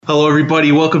Hello,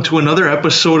 everybody. Welcome to another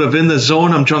episode of In the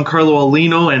Zone. I'm Giancarlo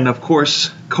Alino, and of course,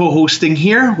 co-hosting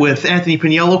here with Anthony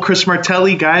Piniello, Chris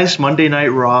Martelli. Guys, Monday Night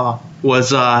Raw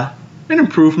was an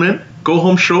improvement.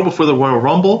 Go-home show before the Royal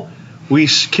Rumble. We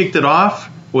kicked it off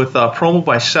with a promo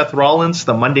by Seth Rollins,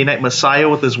 the Monday Night Messiah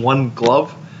with his one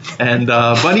glove, and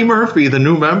Buddy Murphy, the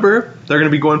new member. They're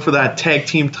going to be going for that tag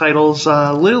team titles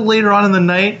a little later on in the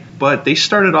night, but they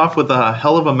started off with a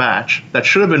hell of a match that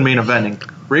should have been main eventing.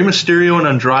 Rey Mysterio and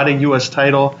Andrade U.S.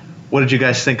 title. What did you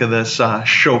guys think of this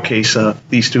showcase of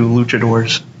these two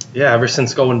luchadors? Yeah, ever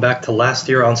since going back to last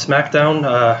year on SmackDown,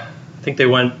 I think they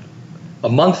went a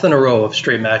month in a row of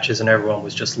straight matches, and everyone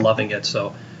was just loving it.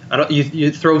 So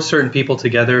you throw certain people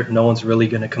together, no one's really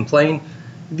going to complain.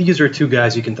 These are two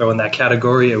guys you can throw in that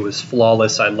category. It was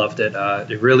flawless. I loved it.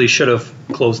 It really should have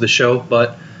closed the show,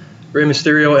 but Rey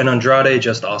Mysterio and Andrade,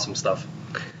 just awesome stuff.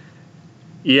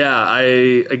 Yeah,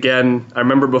 I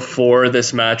remember before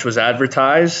this match was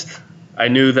advertised, I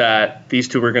knew that these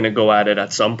two were going to go at it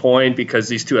at some point because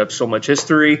these two have so much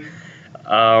history.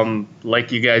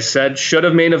 Like you guys said, should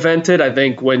have main evented. I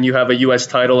think when you have a U.S.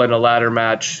 title and a ladder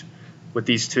match with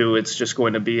these two, it's just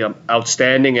going to be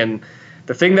outstanding. And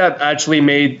the thing that actually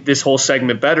made this whole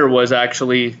segment better was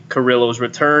actually Carrillo's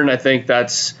return. I think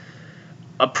that's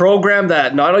a program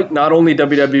that not only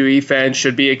WWE fans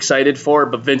should be excited for,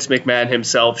 but Vince McMahon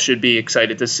himself should be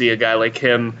excited to see a guy like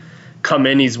him come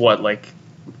in. He's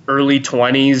early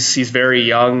 20s. He's very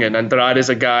young, and Andrade is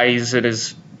a guy. He's in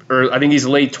his I think he's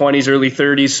late 20s, early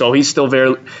 30s, so he's still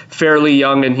fairly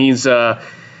young, and he's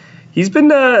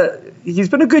been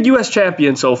a good U.S.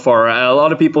 champion so far. A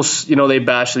lot of people, they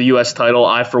bash the U.S. title.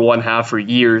 I, for one, have for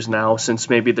years now,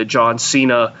 since maybe the John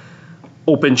Cena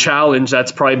Open Challenge.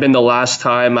 That's probably been the last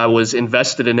time I was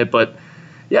invested in it. But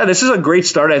yeah, this is a great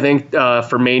start, I think,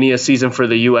 for Mania season for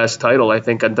the U.S. title. I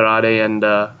think Andrade and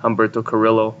Humberto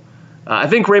Carrillo. I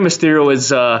think Rey Mysterio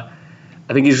is.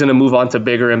 I think he's going to move on to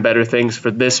bigger and better things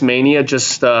for this Mania.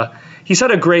 He's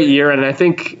had a great year, and I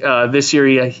think this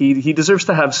year he deserves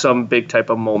to have some big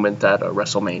type of moment at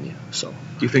WrestleMania. So,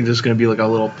 do you think this is going to be like a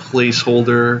little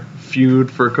placeholder feud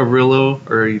for Carrillo,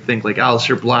 or you think like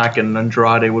Aleister Black and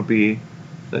Andrade would be?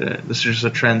 This is just a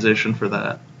transition for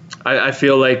that. I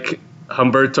feel like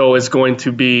Humberto is going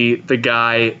to be the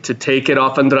guy to take it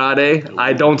off Andrade.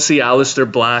 I don't see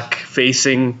Aleister Black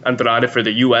facing Andrade for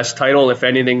the U.S. title. If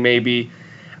anything, maybe,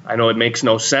 I know it makes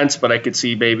no sense, but I could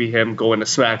see maybe him going to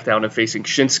SmackDown and facing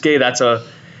Shinsuke.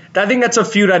 I think that's a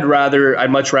feud I'd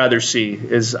much rather see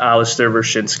is Aleister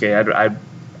versus Shinsuke.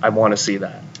 I want to see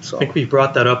that. So I think we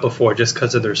brought that up before just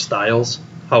because of their styles,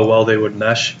 how well they would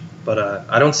mesh. But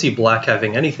I don't see Black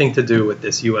having anything to do with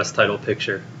this U.S. title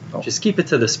picture. Oh. Just keep it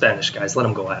to the Spanish guys. Let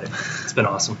them go at it. It's been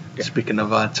awesome. Yeah. Speaking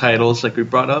of titles, like we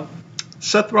brought up,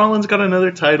 Seth Rollins got another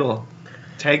title.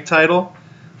 Tag title.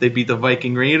 They beat the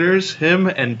Viking Raiders. Him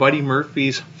and Buddy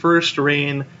Murphy's first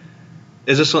reign.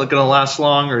 Is this going to last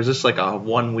long, or is this like a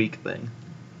 1 week thing?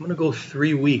 I'm going to go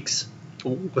 3 weeks.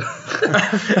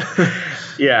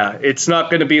 Yeah, it's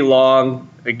not going to be long.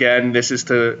 Again, this is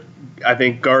to, I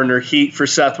think, garner heat for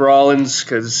Seth Rollins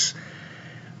because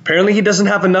apparently he doesn't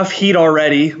have enough heat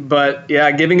already. But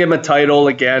yeah, giving him a title,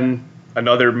 again,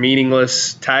 another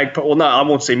meaningless tag. Well, no, I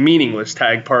won't say meaningless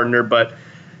tag partner, but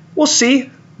we'll see.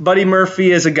 Buddy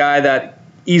Murphy is a guy that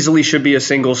easily should be a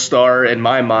single star in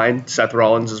my mind. Seth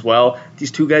Rollins as well. These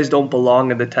two guys don't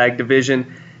belong in the tag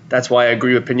division. That's why I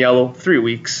agree with Piniello. 3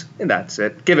 weeks, and that's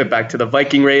it. Give it back to the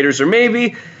Viking Raiders or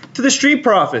maybe to the Street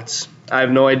Profits. I have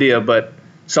no idea, but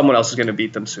someone else is going to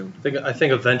beat them soon. I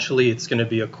think eventually it's going to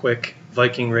be a quick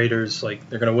Viking Raiders. Like,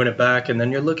 they're going to win it back, and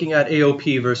then you're looking at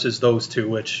AOP versus those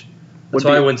two, that's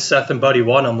why when Seth and Buddy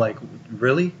won, I'm like,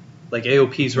 really? Like,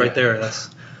 AOP's right there. That's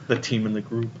the team in the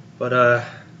group. But,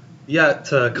 yeah,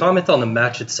 to comment on the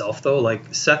match itself, though,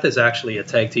 like, Seth is actually a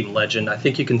tag team legend. I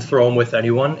think you can throw him with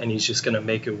anyone, and he's just going to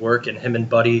make it work. And him and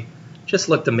Buddy just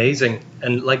looked amazing.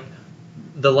 And, like,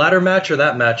 the ladder match or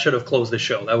that match should have closed the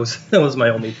show. That was my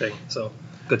only thing. So,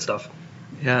 good stuff.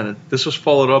 Yeah, this was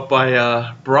followed up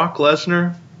by Brock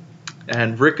Lesnar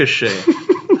and Ricochet.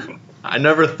 I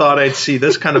never thought I'd see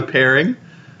this kind of pairing.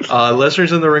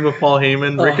 Lesnar's in the ring with Paul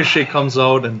Heyman. Ricochet comes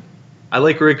out, and I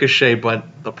like Ricochet,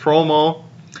 but the promo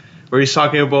where he's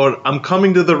talking about, I'm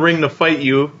coming to the ring to fight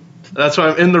you. That's why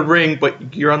I'm in the ring,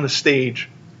 but you're on the stage.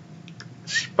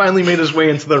 He finally made his way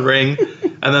into the ring,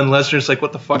 and then Lesnar's like,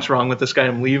 what the fuck's wrong with this guy?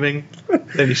 I'm leaving.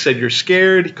 Then he said, you're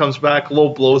scared. He comes back,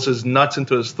 low blows his nuts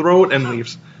into his throat, and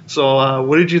leaves. So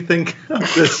what did you think of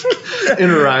this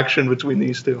interaction between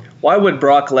these two? Why would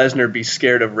Brock Lesnar be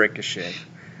scared of Ricochet?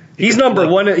 He's number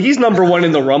one. He's number one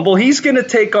in the Rumble. He's going to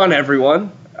take on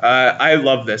everyone. I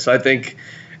love this. I think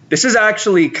this is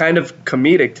actually kind of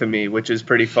comedic to me, which is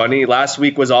pretty funny. Last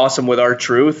week was awesome with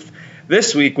R-Truth.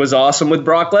 This week was awesome with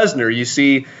Brock Lesnar. You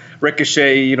see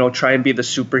Ricochet, try and be the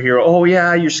superhero. Oh,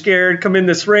 yeah, you're scared. Come in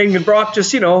this ring. And Brock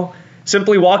just,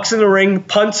 simply walks in the ring,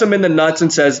 punts him in the nuts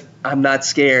and says, I'm not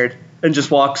scared, and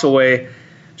just walks away.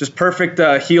 Just perfect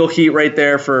heel heat right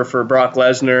there for Brock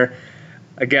Lesnar.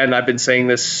 Again, I've been saying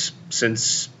this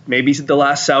since maybe the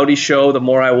last Saudi show. The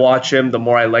more I watch him, the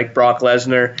more I like Brock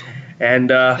Lesnar.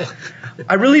 And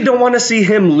I really don't want to see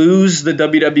him lose the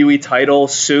WWE title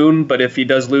soon, but if he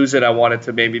does lose it, I want it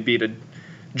to maybe be to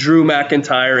Drew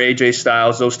McIntyre, AJ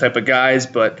Styles, those type of guys.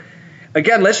 But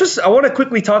again, I want to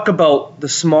quickly talk about the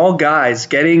small guys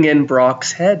getting in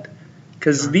Brock's head.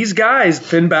 Because these guys,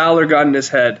 Finn Balor got in his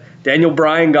head, Daniel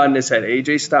Bryan got in his head,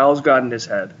 AJ Styles got in his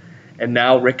head, and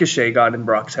now Ricochet got in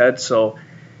Brock's head. So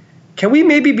can we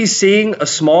maybe be seeing a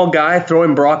small guy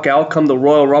throwing Brock out come the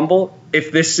Royal Rumble?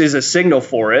 If this is a signal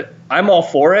for it, I'm all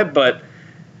for it, but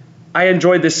I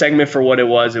enjoyed this segment for what it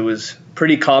was. It was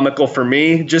pretty comical for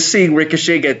me. Just seeing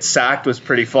Ricochet get sacked was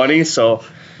pretty funny, so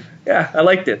yeah, I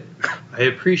liked it. I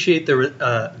appreciate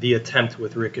the attempt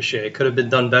with Ricochet. It could have been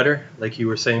done better, like you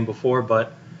were saying before,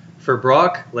 but for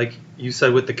Brock, like you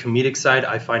said with the comedic side,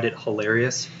 I find it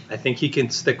hilarious. I think he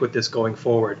can stick with this going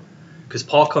forward, because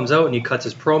Paul comes out and he cuts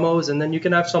his promos, and then you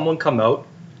can have someone come out,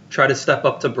 try to step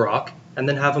up to Brock, and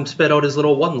then have him spit out his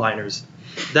little one-liners.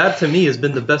 That, to me, has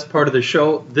been the best part of the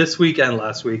show this week and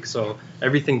last week. So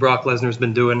everything Brock Lesnar's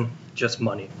been doing, just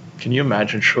money. Can you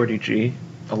imagine Shorty G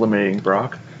eliminating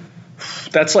Brock?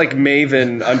 That's like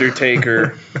Maven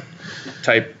Undertaker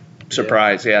type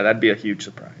surprise. Yeah, that'd be a huge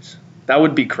surprise. That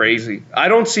would be crazy. I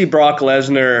don't see Brock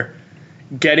Lesnar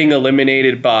getting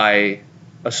eliminated by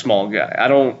a small guy. I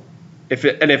don't. If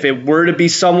it were to be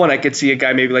someone, I could see a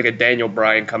guy maybe like a Daniel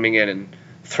Bryan coming in and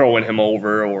throwing him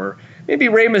over, or maybe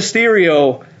Rey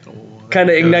Mysterio kind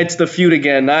of ignites the feud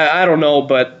again. I don't know,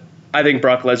 but I think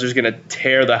Brock Lesnar's going to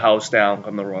tear the house down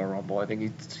on the Royal Rumble. I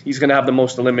think he's going to have the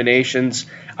most eliminations.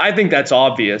 I think that's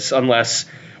obvious unless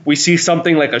we see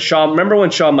something like a Shawn. Remember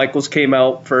when Shawn Michaels came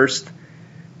out first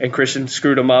and Christian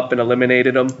screwed him up and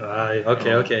eliminated him?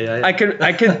 Okay. I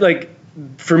could like,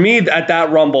 for me at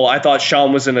that Rumble, I thought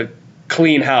Shawn was in a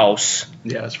clean house.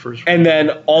 Yeah, his first. And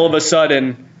then all of a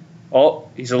sudden,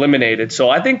 he's eliminated. So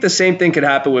I think the same thing could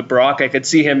happen with Brock. I could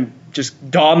see him just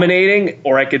dominating,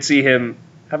 or I could see him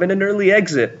having an early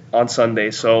exit on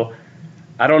Sunday. So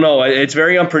I don't know. It's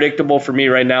very unpredictable for me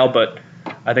right now, but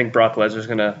I think Brock Lesnar's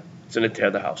gonna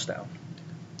tear the house down.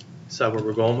 Is that what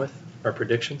we're going with? Our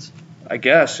predictions? I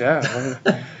guess, yeah.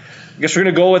 I guess we're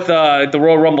gonna go with the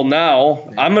Royal Rumble now.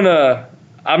 I'm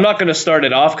not gonna start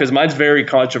it off because mine's very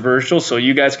controversial. So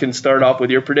you guys can start off with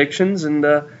your predictions and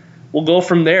we'll go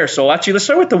from there. So actually, let's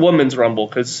start with the Women's Rumble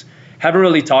because haven't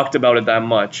really talked about it that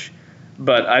much.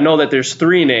 But I know that there's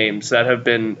 3 names that have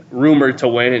been rumored to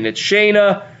win, and it's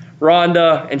Shayna,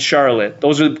 Ronda, and Charlotte.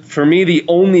 Those are, for me, the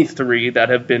only 3 that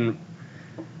have been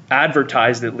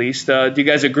advertised at least. Do you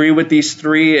guys agree with these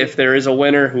 3? If there is a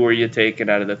winner, who are you taking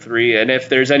out of the 3? And if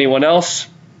there's anyone else,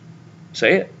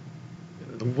 say it.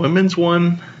 The women's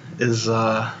one is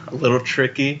a little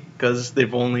tricky because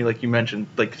they've only, like you mentioned,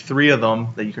 like 3 of them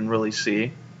that you can really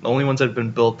see. The only ones that have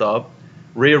been built up.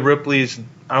 Rhea Ripley's,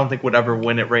 I don't think would ever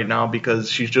win it right now because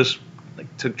she's just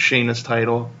took Shayna's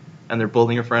title and they're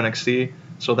building her for NXT,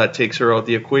 so that takes her out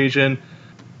the equation.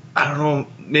 I don't know,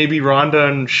 maybe Ronda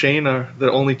and Shayna are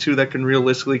the only 2 that can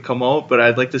realistically come out, but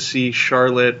I'd like to see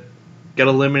Charlotte get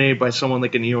eliminated by someone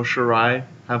like an Io Shirai,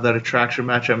 have that attraction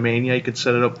match at Mania. You could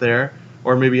set it up there.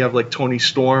 Or maybe have like Toni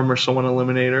Storm or someone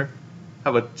eliminate her.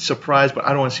 Have a surprise, but I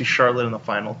don't want to see Charlotte in the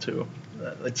final 2.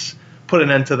 Let's put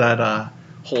an end to that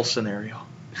whole scenario.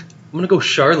 I'm going to go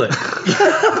Charlotte.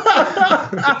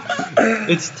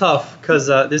 It's tough because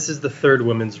this is the 3rd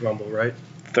Women's Rumble, right?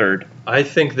 3rd. I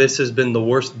think this has been the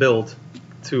worst build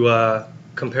to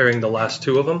comparing the last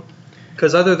 2 of them.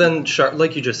 Because other than,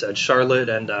 like you just said, Charlotte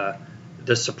and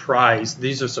the surprise,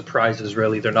 these are surprises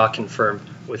really. They're not confirmed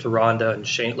with Ronda and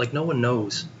Shane. Like, no one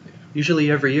knows. Usually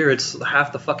every year it's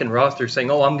half the fucking roster saying,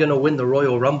 oh, I'm going to win the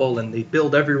Royal Rumble, and they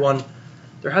build everyone.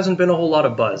 There hasn't been a whole lot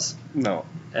of buzz. No.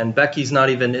 And Becky's not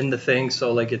even in the thing,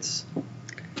 so like it's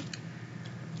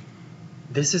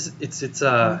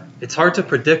hard to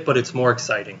predict, but it's more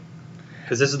exciting.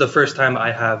 Because this is the first time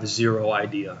I have 0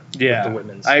 idea with the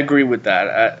women's. I agree with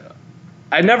that.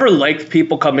 I never liked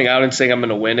people coming out and saying I'm going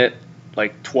to win it.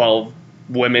 Like 12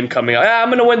 women coming out, I'm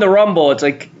going to win the Rumble. It's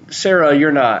like, Sarah,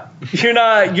 you're not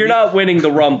winning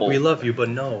the Rumble. We love you, but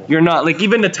no. You're not. Like,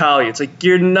 even Natalia, it's like,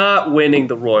 you're not winning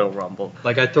the Royal Rumble.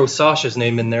 Like, I'd throw Sasha's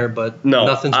name in there, but No,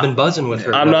 nothing's been buzzing with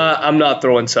her. I'm not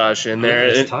throwing Sasha in there.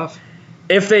 It's tough.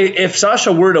 If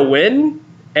Sasha were to win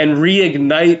and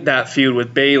reignite that feud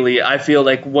with Bayley, I feel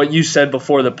like what you said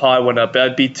before the pod went up,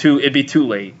 it'd be too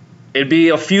late. It'd be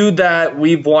a feud that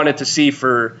we've wanted to see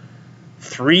for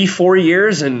 3-4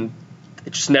 years, and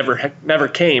it just never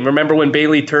came. Remember when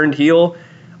Bayley turned heel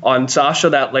on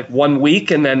Sasha that like 1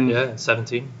 week, and then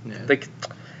 17. Yeah. Like,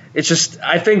 it's just,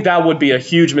 I think that would be a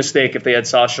huge mistake if they had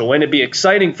Sasha win. It'd be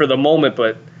exciting for the moment,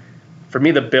 but for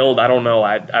me, the build, I don't know.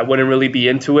 I wouldn't really be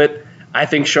into it. I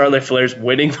think Charlotte Flair's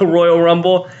winning the Royal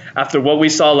Rumble after what we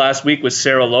saw last week with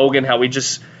Sarah Logan, how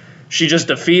she just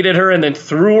defeated her and then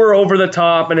threw her over the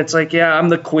top, and it's like, yeah, I'm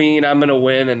the queen, I'm gonna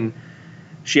win, and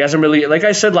she hasn't really, like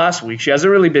I said last week, she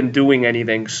hasn't really been doing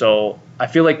anything, so I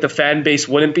feel like the fan base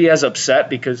wouldn't be as upset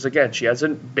because, again, she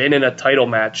hasn't been in a title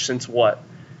match since what?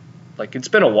 Like, it's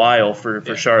been a while for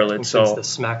Charlotte. So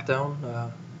since the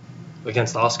SmackDown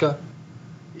against Asuka?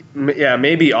 Yeah,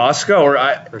 maybe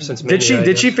Asuka, or since did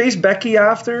she face Becky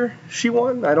after she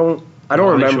won? I don't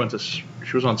remember.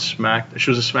 She was on Smack. She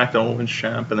was a SmackDown Women's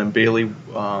Champ, and then Bayley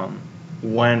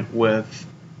went with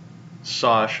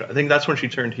Sasha. I think that's when she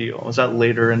turned heel. Was that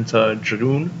later into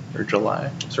June or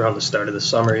July? It's around the start of the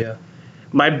summer, yeah.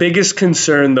 My biggest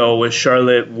concern, though, with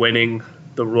Charlotte winning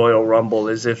the Royal Rumble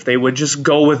is if they would just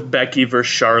go with Becky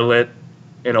versus Charlotte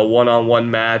in a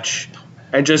one-on-one match,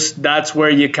 and just that's where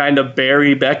you kind of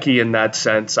bury Becky in that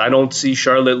sense. I don't see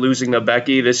Charlotte losing to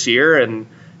Becky this year, and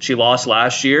she lost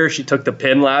last year. She took the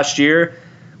pin last year.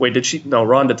 Wait, did she? No,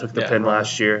 Ronda took the pin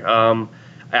last year.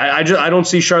 I don't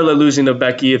see Charlotte losing to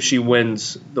Becky if she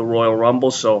wins the Royal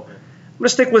Rumble, so I'm going to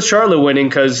stick with Charlotte winning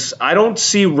because I don't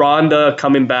see Ronda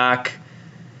coming back.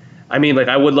 I mean, like,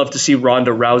 I would love to see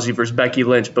Ronda Rousey versus Becky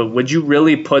Lynch, but would you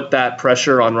really put that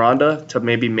pressure on Ronda to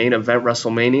maybe main event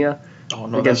WrestleMania? Oh,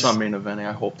 no, that's not main eventing.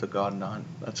 I hope to God not.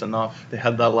 That's enough. They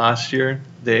had that last year.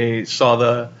 They saw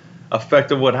the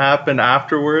effect of what happened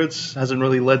afterwards. Hasn't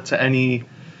really led to any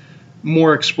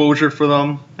more exposure for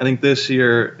them. I think this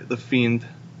year, The Fiend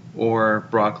or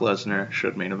Brock Lesnar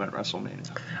should main event WrestleMania.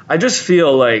 I just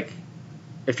feel like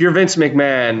if you're Vince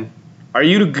McMahon, are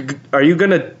you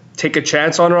going to take a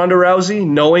chance on Ronda Rousey,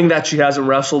 knowing that she hasn't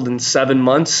wrestled in 7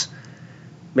 months,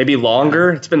 maybe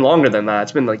longer? It's been longer than that.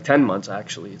 It's been like 10 months,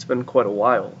 actually. It's been quite a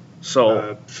while.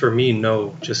 So for me,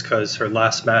 no, just because her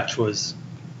last match was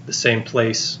the same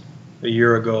place a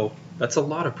year ago. That's a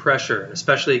lot of pressure,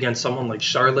 especially against someone like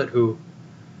Charlotte, who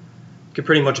could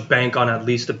pretty much bank on at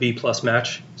least a B+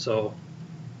 match. So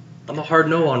I'm a hard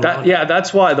no on that. Yeah,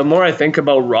 that's why the more I think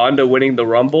about Ronda winning the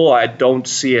Rumble, I don't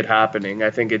see it happening.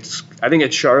 I think it's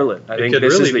Charlotte. I think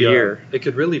this is the year. It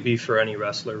could really be for any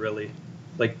wrestler, really.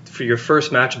 Like, for your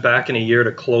first match back in a year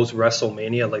to close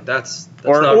WrestleMania, like that's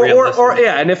not realistic. Or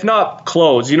and if not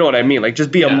close, you know what I mean? Like,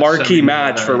 just be a marquee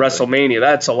match for WrestleMania.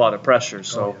 That's a lot of pressure.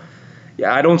 So,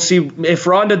 yeah, I don't see, if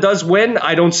Ronda does win,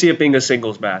 I don't see it being a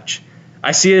singles match.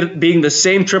 I see it being the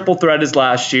same triple threat as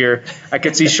last year. I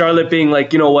could see Charlotte being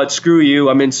like, you know what, screw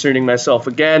you, I'm inserting myself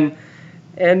again.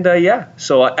 And,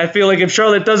 so I feel like if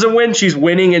Charlotte doesn't win, she's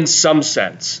winning in some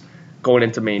sense going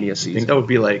into Mania season. I think that would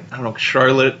be like, I don't know,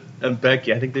 Charlotte and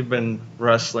Becky. I think they've been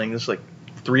wrestling. There's like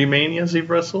 3 Manias they've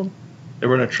wrestled. They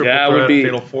were in a triple threat,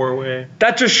 fatal 4-way.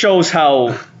 That just shows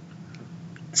how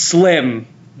slim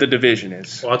the division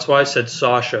is. Well, that's why I said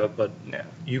Sasha, but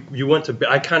you went to,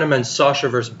 I kind of meant Sasha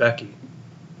versus Becky.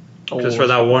 Because for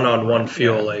that one-on-one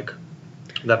feel, like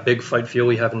that big fight feel,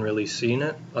 we haven't really seen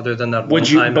it other than that one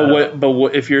time.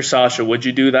 But if you're Sasha, would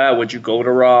you do that? Would you go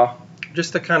to Raw?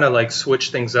 Just to kind of like switch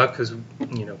things up because,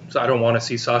 I don't want to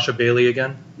see Sasha Bayley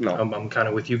again. No. I'm kind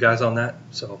of with you guys on that.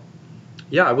 So,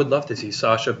 yeah, I would love to see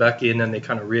Sasha, Becky, and then they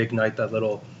kind of reignite that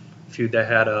little feud they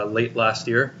had late last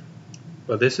year.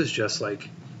 But this is just like,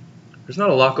 there's not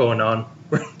a lot going on.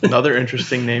 Another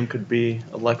interesting name could be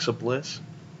Alexa Bliss.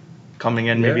 Coming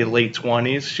in maybe late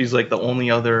 20s. She's like the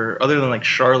only other than like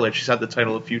Charlotte, she's had the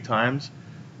title a few times.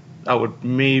 That would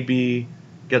maybe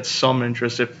get some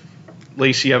interest if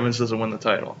Lacey Evans doesn't win the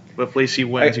title. But if Lacey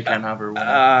wins, you can't have her win.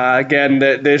 Again,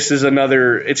 this is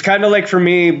another, it's kind of like for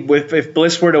me, if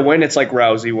Bliss were to win, it's like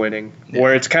Rousey winning. Yeah.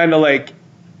 Where it's kind of like,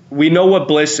 we know what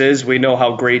Bliss is, we know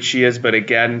how great she is, but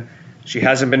again, she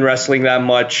hasn't been wrestling that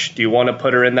much. Do you want to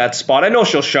put her in that spot? I know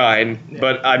she'll shine,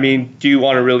 but I mean, do you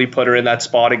want to really put her in that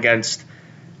spot against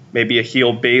maybe a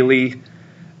heel Bayley?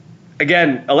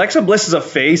 Again, Alexa Bliss is a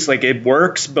face, like it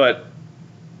works, but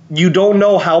you don't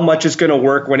know how much it's going to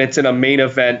work when it's in a main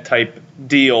event type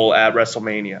deal at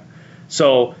WrestleMania.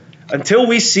 So until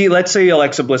we see, let's say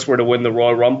Alexa Bliss were to win the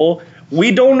Royal Rumble,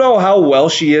 we don't know how well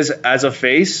she is as a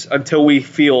face until we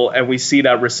feel and we see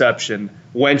that reception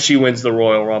when she wins the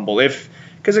Royal Rumble.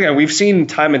 Because again, we've seen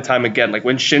time and time again, like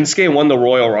when Shinsuke won the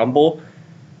Royal Rumble,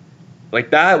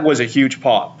 like that was a huge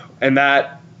pop. And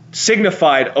that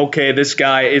signified, okay, this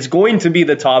guy is going to be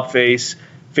the top face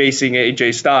facing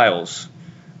AJ Styles.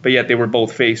 But yet they were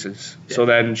both faces. Yeah. So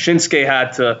then Shinsuke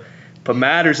had to put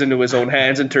matters into his own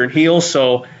hands and turn heel.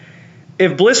 So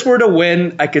if Bliss were to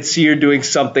win, I could see her doing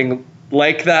something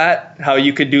like that, how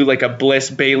you could do like a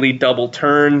Bliss-Bayley double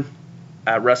turn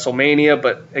at WrestleMania.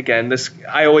 But again,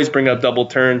 I always bring up double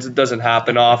turns. It doesn't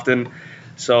happen often.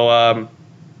 So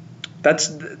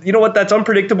that's, you know what, that's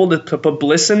unpredictable to put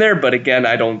Bliss in there. But again,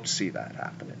 I don't see that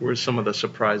happening. Where's some of the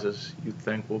surprises you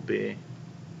think will be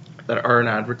that aren't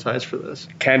advertised for this?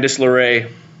 Candice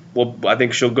LeRae, I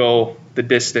think she'll go the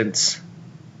distance.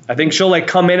 I think she'll like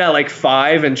come in at like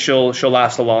 5 and she'll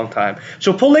last a long time.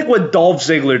 She'll pull like what Dolph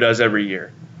Ziggler does every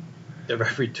year.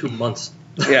 Every 2 months.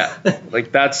 Yeah,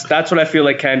 like that's what I feel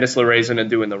like Candice LeRae's gonna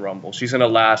do in the Rumble. She's gonna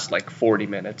last like 40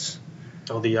 minutes.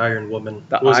 Oh, the Iron Woman.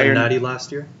 Was it Natty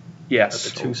last year? Yes.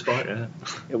 At the 2 spot. Yeah.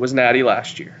 It was Natty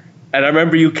last year. And I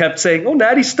remember you kept saying, "Oh,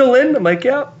 Natty's still in." I'm like,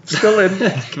 "Yeah, still in."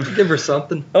 Give her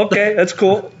something. Okay, that's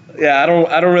cool. Yeah, I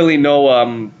don't really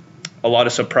know a lot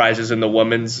of surprises in the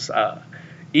women's.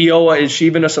 Io, is she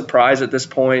even a surprise at this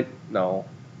point? No,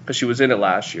 because she was in it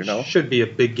last year. No, should be a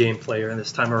big game player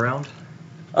this time around.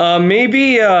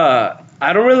 Maybe I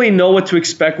don't really know what to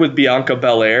expect with Bianca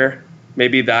Belair.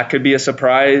 Maybe that could be a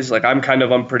surprise. Like I'm kind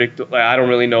of unpredictable. Like, I don't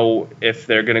really know if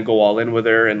they're gonna go all in with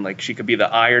her and like she could be the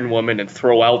Iron Woman and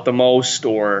throw out the most,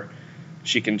 or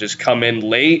she can just come in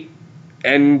late.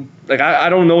 And like I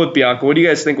don't know with Bianca. What do you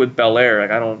guys think with Belair?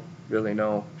 Like I don't really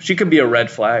know. She could be a red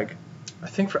flag. I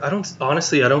think I don't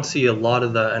see a lot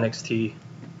of the NXT.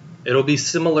 It'll be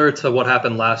similar to what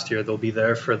happened last year. They'll be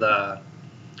there for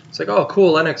it's like, oh,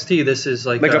 cool, NXT. This is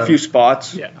like a few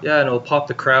spots. Yeah, and it'll pop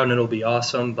the crowd and it'll be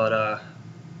awesome. But I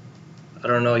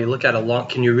don't know. You look at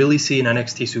can you really see an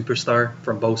NXT superstar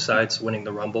from both sides winning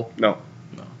the Rumble? No.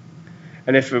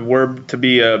 And if it were to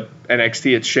be a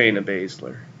NXT, it's Shayna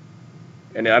Baszler.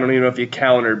 And I don't even know if you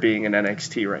count her being an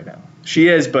NXT right now. She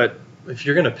is, but if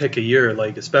you're gonna pick a year,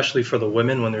 like especially for the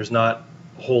women when there's not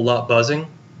a whole lot buzzing,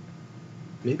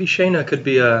 maybe Shayna could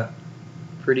be a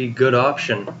pretty good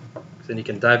option. Then you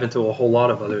can dive into a whole lot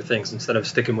of other things instead of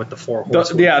sticking with the 4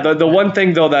 horsewomen. The one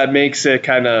thing though that makes it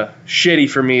kind of shitty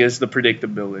for me is the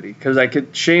predictability, because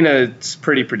Shayna, it's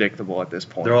pretty predictable at this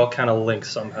point. They're all kind of linked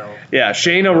somehow. Yeah,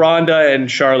 Shayna, Ronda,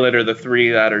 and Charlotte are the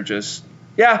 3 that are just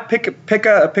pick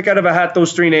out of a hat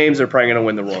those 3 names. They're probably gonna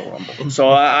win the Royal Rumble.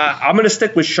 So I'm gonna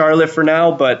stick with Charlotte for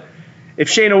now, but if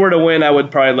Shayna were to win, I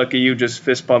would probably look at you, just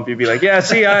fist bump you, be like, yeah,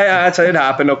 see, that's it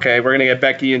happened. Okay, we're gonna get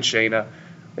Becky and Shayna.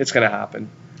 It's gonna happen.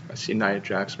 I see Nia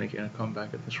Jax making a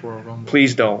comeback at this Royal Rumble.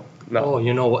 Please don't. No. Oh,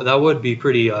 you know what? That would be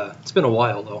pretty. It's been a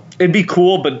while though. It'd be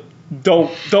cool, but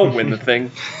don't win the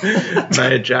thing.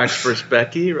 Nia Jax versus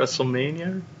Becky,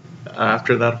 WrestleMania.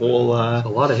 After that whole. A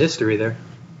lot of history there.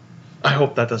 I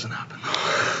hope that doesn't happen.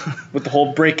 With the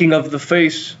whole breaking of the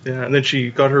face. Yeah, and then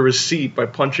she got her receipt by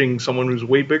punching someone who's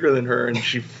way bigger than her, and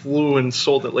she flew and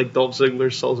sold it like Dolph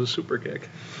Ziggler sells a super kick.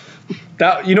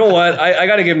 You know what? I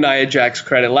got to give Nia Jax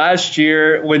credit. Last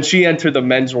year, when she entered the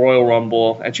men's Royal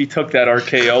Rumble and she took that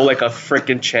RKO like a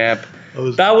freaking champ,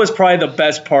 that was probably the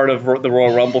best part of the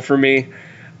Royal Rumble for me.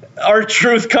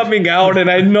 R-Truth coming out,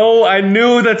 and I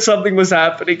knew that something was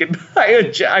happening, and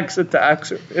Nia Jax attacks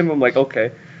her. And I'm like,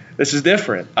 okay, this is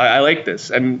different. I like this.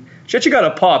 And she actually got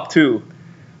a pop, too.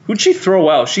 Who'd she throw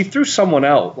out? She threw someone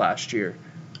out last year.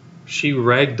 She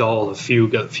ragdolled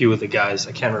a few of the guys.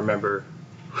 I can't remember.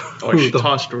 Oh, she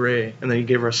tossed Ray, and then he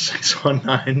gave her a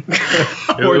 619.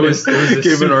 Or it was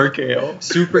gave an RKO.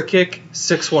 Super kick,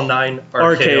 619,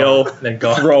 RKO, then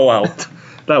throw out.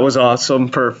 That was awesome.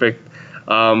 Perfect.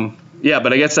 Yeah,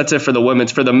 but I guess that's it for the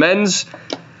women's. For the men's,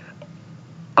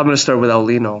 I'm going to start with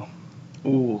Alino.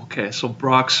 Ooh, okay. So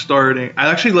Brock's starting.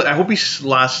 I hope he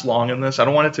lasts long in this. I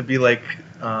don't want it to be like.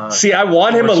 See, I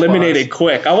want him eliminated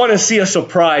quick. I want to see a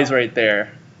surprise right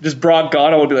there. Just Brock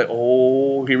gone, I will be like,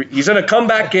 oh, he's going to come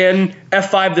back in,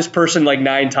 F5 this person like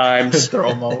 9 times. Throw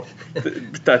him out.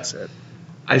 That's it.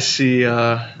 I see.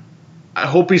 I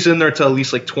hope he's in there to at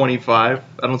least like 25.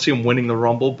 I don't see him winning the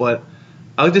Rumble, but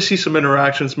I like to see some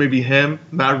interactions. Maybe him,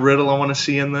 Matt Riddle I want to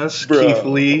see in this, Keith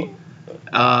Lee.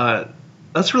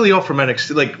 That's really all from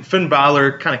NXT. Like, Finn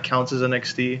Balor kind of counts as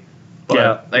NXT.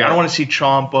 But I don't want to see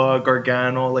Ciampa,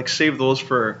 Gargano. Like, save those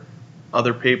for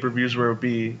other pay-per-views where it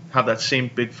would have that same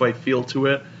big fight feel to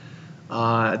it.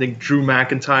 I think Drew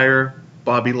McIntyre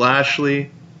Bobby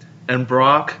Lashley, and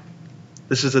Brock.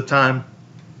 This is the time.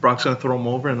 Brock's going to throw him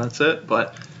over, and that's it.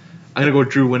 But I'm going to go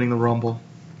Drew winning the Rumble.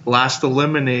 Last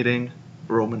eliminating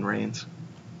Roman Reigns.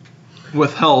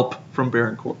 With help from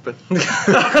Baron Corbin. Oh,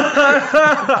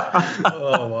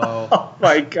 wow. Oh,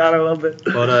 my God, I love it.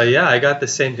 But, yeah, I got the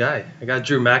same guy. I got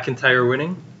Drew McIntyre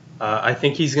winning. I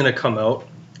think he's going to come out.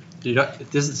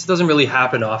 This doesn't really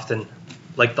happen often.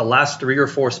 Like the last 3 or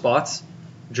 4 spots,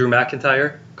 Drew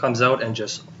McIntyre comes out and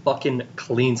just fucking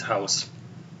cleans house.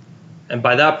 And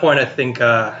by that point, I think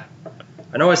I'm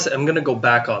going to go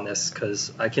back on this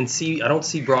because I don't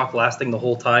see Brock lasting the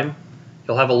whole time.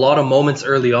 He'll have a lot of moments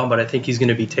early on, but I think he's going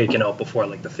to be taken out before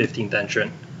like the 15th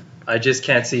entrant. I just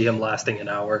can't see him lasting an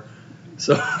hour.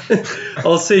 So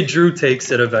I'll say Drew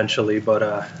takes it eventually,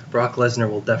 but Brock Lesnar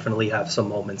will definitely have some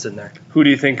moments in there. Who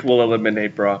do you think will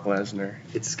eliminate Brock Lesnar?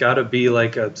 It's got to be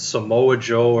like a Samoa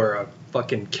Joe or a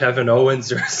fucking Kevin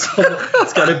Owens or something.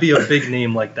 It's got to be a big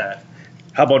name like that.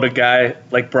 How about a guy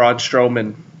like Braun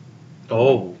Strowman?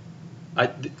 Oh, I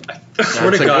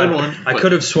swear to God, I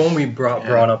could have sworn we brought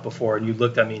Braun up before, and you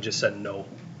looked at me and just said no.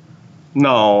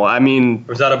 No, I mean...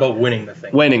 Or is that about winning the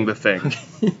thing? Winning the thing.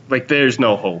 Like, there's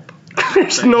no hope.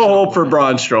 There's no hope for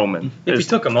Braun Strowman. If you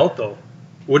took him out, though,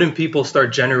 wouldn't people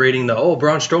start generating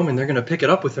Braun Strowman, they're going to pick it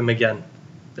up with him again?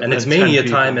 And it's Mania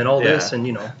time and all this, and,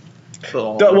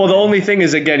 Well, the only thing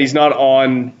is, again, he's not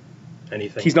on...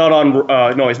 anything. He's not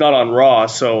on... he's not on Raw,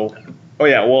 so... Oh,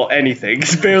 yeah, well, anything.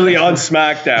 He's barely on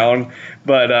SmackDown.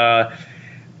 But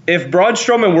if Braun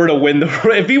Strowman were to win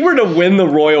if he were to win the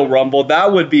Royal Rumble,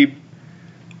 that would be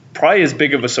probably as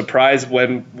big of a surprise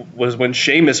when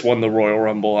Sheamus won the Royal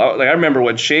Rumble. I remember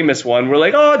when Sheamus won, we're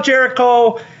like, oh,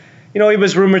 Jericho, he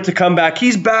was rumored to come back.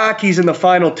 He's back. He's in the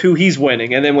final 2. He's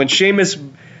winning. And then when Sheamus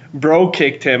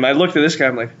kicked him, I looked at this guy.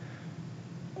 I'm like,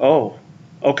 oh,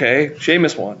 okay,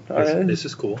 Sheamus won. This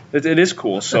is cool. It is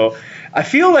cool. So I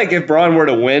feel like if Braun were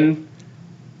to win,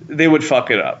 they would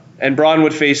fuck it up. And Braun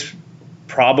would face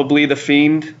probably The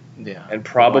Fiend and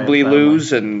probably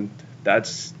lose, and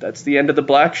that's the end of the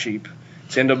Black Sheep.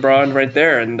 It's the end of Braun right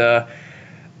there. And I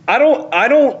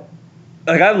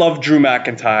love Drew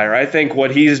McIntyre. I think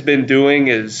what he's been doing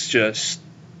is just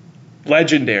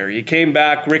legendary. He came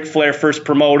back, Ric Flair first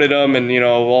promoted him, and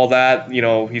all that.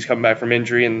 He's coming back from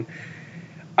injury, and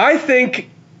I think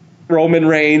Roman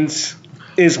Reigns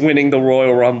is winning the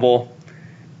Royal Rumble.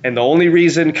 And the only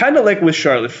reason, kind of like with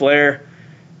Charlotte Flair,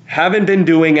 haven't been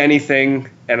doing anything,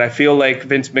 and I feel like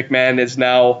Vince McMahon is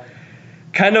now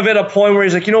kind of at a point where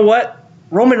he's like, you know what?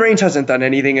 Roman Reigns hasn't done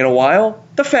anything in a while.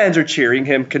 The fans are cheering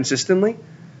him consistently.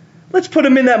 Let's put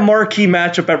him in that marquee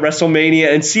matchup at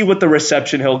WrestleMania and see what the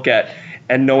reception he'll get.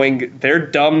 And knowing their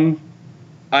dumb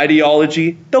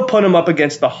ideology, they'll put him up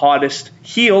against the hottest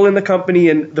heel in the company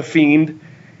and The Fiend,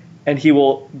 and he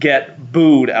will get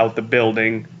booed out the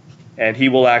building, and he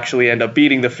will actually end up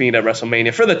beating The Fiend at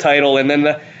WrestleMania for the title, and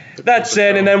then that's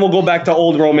it, and then we'll go back to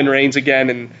old Roman Reigns again,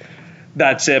 and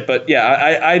that's it. But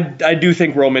yeah, I do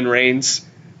think Roman Reigns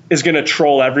is going to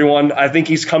troll everyone. I think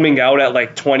he's coming out at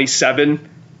like 27,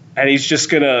 and he's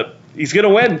going to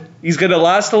win. He's going to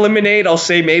last eliminate. I'll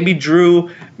say maybe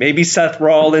Drew, maybe Seth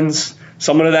Rollins,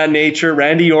 someone of that nature.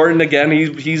 Randy Orton again.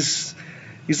 He's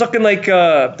looking like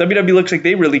WWE looks like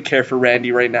they really care for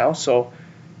Randy right now. So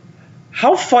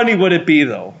how funny would it be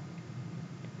though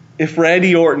if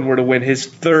Randy Orton were to win his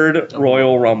 3rd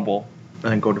Royal Rumble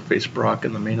and go to face Brock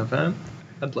in the main event?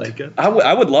 I'd like it.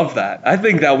 I would love that. I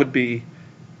think that would be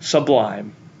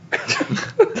sublime.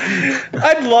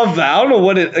 I'd love that. I don't know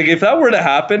what if that were to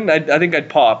happen. I think I'd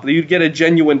pop. You'd get a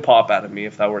genuine pop out of me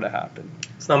if that were to happen.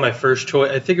 It's not my first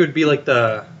choice. I think it would be like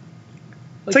the.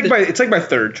 It's like my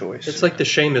 3rd choice. It's like the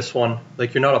Sheamus one.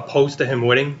 Like you're not opposed to him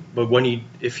winning, but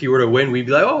if he were to win, we'd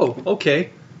be like, oh, okay,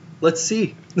 let's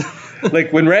see.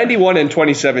 Like when Randy won in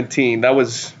 2017, that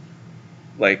was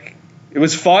like it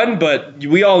was fun, but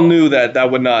we all knew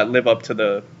that would not live up to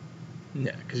the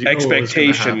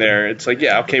expectation there. It's like,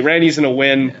 yeah, okay, Randy's gonna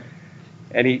win,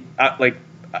 and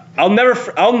I'll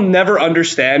never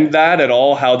understand that at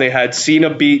all. How they had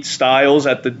Cena beat Styles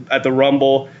at the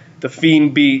Rumble. The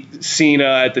Fiend beat Cena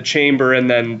at the Chamber, and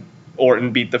then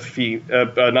Orton beat the Fiend,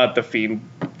 not the Fiend,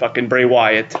 fucking Bray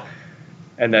Wyatt.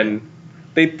 And then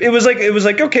it was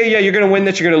like okay, yeah, you're gonna win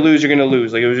this, you're gonna lose.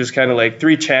 Like it was just kind of like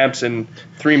 3 champs in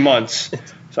 3 months.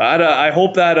 So I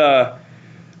hope that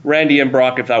Randy and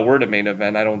Brock, if that were the main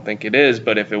event, I don't think it is,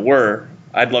 but if it were,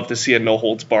 I'd love to see a no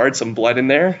holds barred, some blood in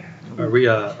there.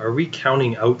 Are we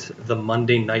counting out the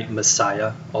Monday Night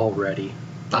Messiah already?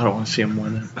 I don't want to see him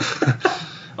win it.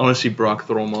 I want to see Brock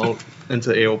throw him out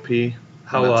into AOP.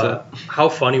 How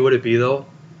funny would it be though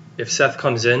if Seth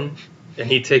comes in and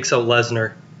he takes out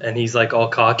Lesnar, and he's like all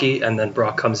cocky, and then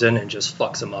Brock comes in and just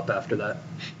fucks him up after that.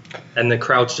 And the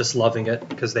crowd's just loving it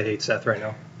because they hate Seth right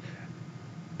now.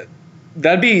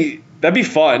 That'd be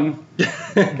fun.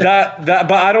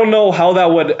 But I don't know how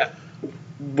that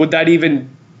would that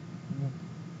even.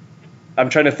 I'm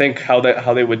trying to think how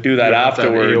they would do that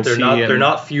afterwards. They're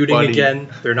not feuding again.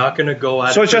 They're not going to go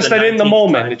at. So it's just an in the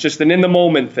moment. Time. It's just an in the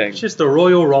moment thing. It's just a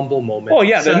Royal Rumble moment. Oh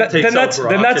yeah, then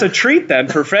that's a treat then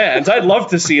for fans. I'd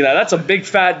love to see that. That's a big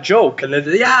fat joke. And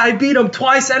then I beat him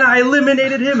twice and I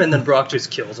eliminated him, and then Brock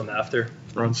just kills him after.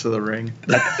 Runs to the ring.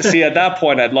 See, at that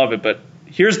point I'd love it, but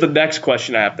here's the next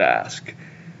question I have to ask.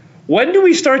 When do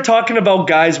we start talking about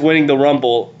guys winning the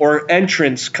Rumble or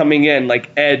entrants coming in like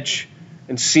Edge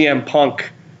and CM Punk?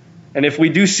 And if we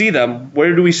do see them,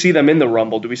 where do we see them in the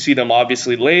Rumble? Do we see them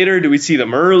obviously later? Do we see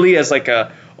them early as like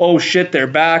a, oh shit, they're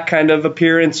back kind of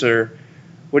appearance? Or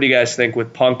what do you guys think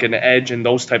with Punk and Edge and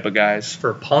those type of guys?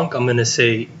 For Punk, I'm going to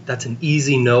say that's an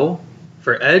easy no.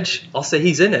 For Edge, I'll say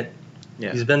he's in it.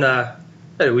 Yeah. He's been,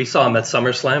 we saw him at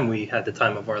SummerSlam. We had the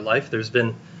time of our life. There's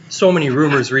been so many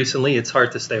rumors recently. It's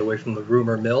hard to stay away from the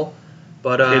rumor mill.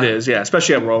 But it is, yeah,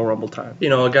 especially at Royal Rumble time. You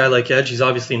know, a guy like Edge, he's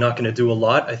obviously not going to do a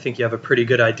lot. I think you have a pretty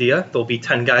good idea. There'll be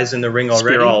 10 guys in the ring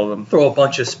already. Spear all of them. Throw a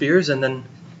bunch of spears and then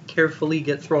carefully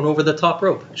get thrown over the top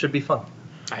rope. It should be fun.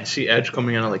 I see Edge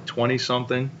coming in at like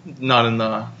 20-something. Not in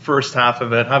the first half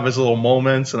of it. Have his little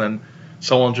moments, and then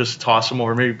someone just toss him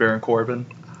over, maybe Baron Corbin,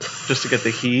 just to get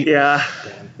the heat. Yeah.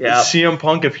 CM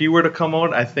Punk, if he were to come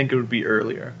out, I think it would be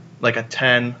earlier. Like a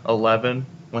 10, 11,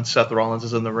 when Seth Rollins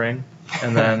is in the ring.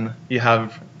 And then you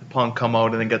have Punk come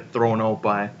out and then get thrown out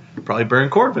by probably Baron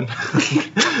Corbin.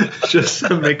 Just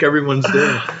to make everyone's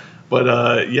day.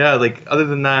 But yeah, like other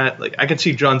than that, like I can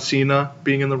see John Cena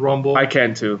being in the Rumble. I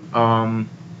can too.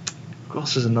 Who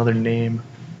else is another name?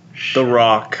 The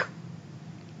Rock.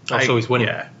 Also, he's winning.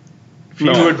 Yeah. If he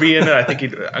would be in it, I think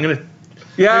he'd. I'm gonna.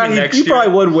 Yeah, he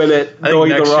probably would win it. I think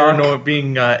next year,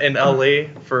 being in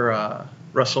LA for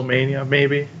WrestleMania,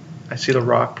 maybe. I see The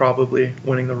Rock probably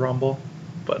winning the Rumble,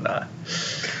 but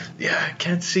yeah, I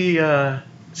can't see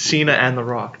Cena and The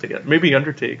Rock together. Maybe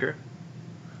Undertaker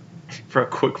for a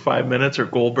quick 5 minutes, or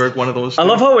Goldberg, one of those. I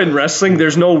love how in wrestling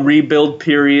there's no rebuild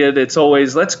period. It's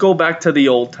always let's go back to the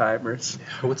old timers.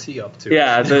 What's he up to?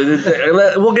 Yeah,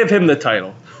 we'll give him the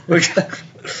title.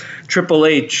 Triple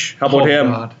H, how about him?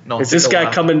 God. No, is this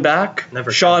guy coming back?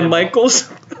 Never. Shawn Michaels?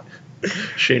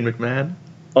 Shane McMahon.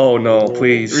 Oh no,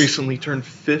 please. Recently turned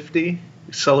 50.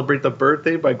 Celebrate the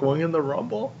birthday by going in the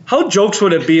Rumble. How jokes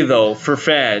would it be though for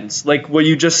fans? Like what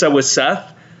you just said with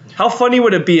Seth. How funny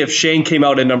would it be if Shane came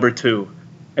out at number 2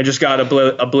 and just got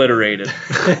obliterated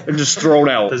and just thrown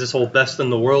out? Does this whole best in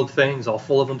the world thing? He's all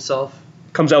full of himself.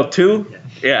 Comes out 2?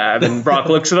 Yeah, and then Brock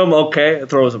looks at him, okay, and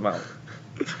throws him out.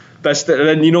 Best, and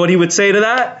then you know what he would say to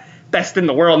that? Best in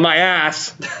the world, my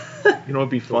ass. You know what'd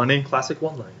be funny? Classic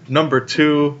one line. Number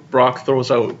 2, Brock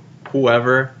throws out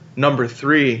whoever. Number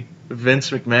 3, Vince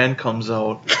McMahon comes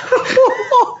out.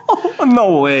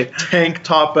 No way. Tank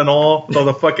top and all. With all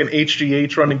the fucking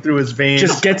HGH running through his veins.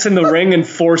 Just gets in the ring and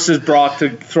forces Brock to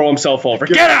throw himself over.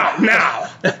 Get out now!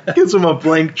 Gives him a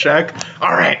blank check.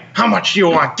 All right, how much do you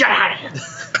want? Get out of here.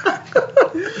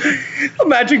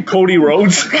 Imagine Cody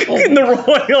Rhodes in the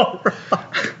Royal Rumble.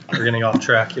 We're getting off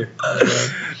track here.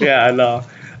 Yeah, no.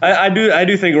 I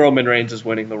do think Roman Reigns is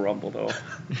winning the Rumble, though.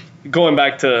 Going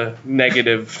back to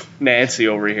negative Nancy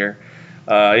over here.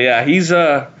 Yeah, he's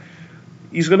going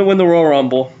to win the Royal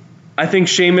Rumble. I think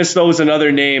Sheamus, though, is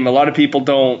another name. A lot of people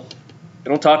don't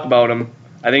talk about him.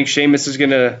 I think Sheamus is going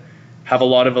to have a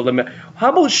lot of How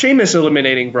about Sheamus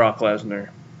eliminating Brock Lesnar?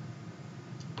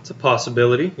 It's a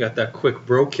possibility. You got that quick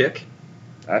bro kick.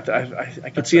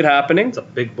 I can see it happening. It's a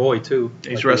big boy, too.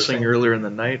 He's wrestling earlier in the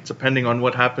night. Depending on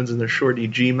what happens in the Shorty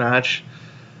G match.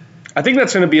 I think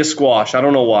that's going to be a squash. I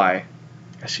don't know why.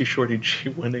 I see Shorty G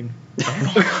winning.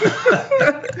 I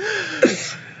don't know.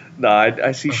 No,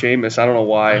 I see Sheamus. I don't know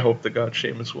why. I hope to God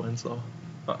Sheamus wins, though.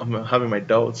 I'm having my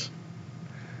doubts.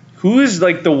 Who is,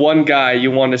 like, the one guy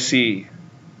you want to see,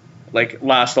 like,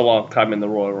 last a long time in the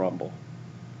Royal Rumble?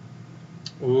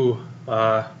 Ooh,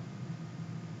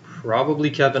 probably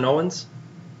Kevin Owens.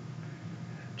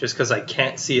 Just because I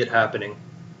can't see it happening.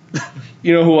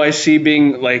 You know who I see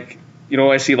being, like, you know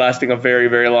who I see lasting a very,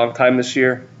 very long time this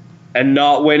year? And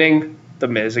not winning? The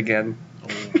Miz again.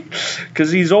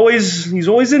 Because he's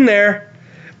always in there.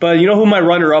 But you know who my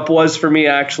runner-up was for me,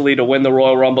 actually, to win the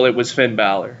Royal Rumble? It was Finn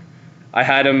Balor. I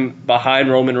had him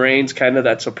behind Roman Reigns, kind of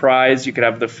that surprise. You could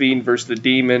have The Fiend versus the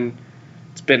Demon.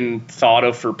 It's been thought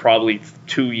of for probably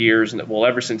 2 years, well,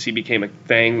 ever since he became a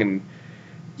thing. And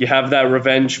You have that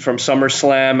revenge from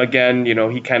SummerSlam. Again,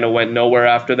 he kind of went nowhere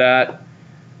after that.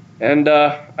 And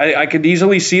I could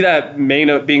easily see that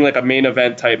being like a main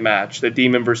event type match. The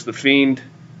Demon versus the Fiend.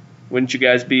 Wouldn't you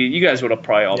guys be? You guys would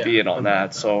probably all be in on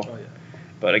that. So,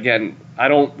 but again, I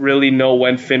don't really know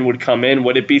when Finn would come in.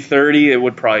 Would it be 30? It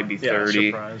would probably be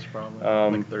 30. Surprise, probably.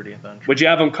 Like 30th entry. Would you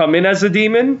have him come in as the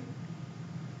Demon?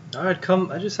 I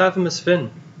just have him as Finn.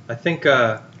 I think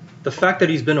the fact that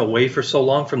he's been away for so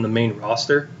long from the main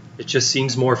roster, it just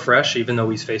seems more fresh, even though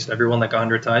he's faced everyone like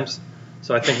 100 times.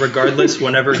 So I think regardless,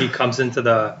 whenever he comes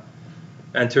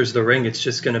enters the ring, it's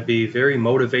just going to be very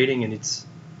motivating, and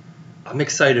I'm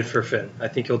excited for Finn. I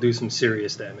think he'll do some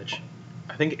serious damage.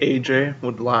 I think AJ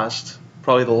would last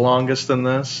probably the longest in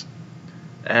this.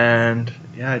 And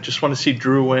yeah, I just want to see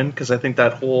Drew win, because I think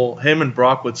him and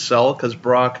Brock would sell, because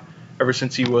Brock, ever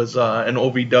since he was an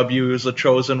OVW, he was the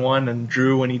chosen one, and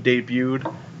Drew, when he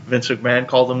debuted, Vince McMahon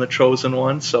called him the chosen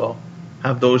one. So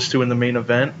have those two in the main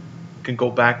event. Can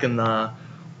go back in the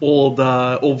old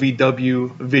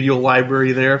OVW video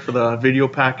library there for the video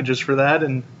packages for that,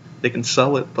 and they can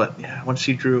sell it. But yeah, I want to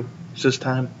see Drew. It's his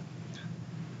time.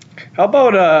 How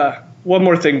about one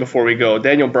more thing before we go?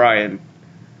 Daniel Bryan.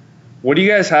 What do you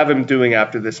guys have him doing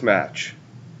after this match?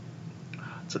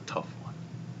 It's a tough one.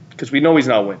 Because we know he's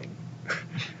not winning.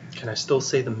 Can I still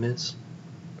say The Miz?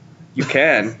 You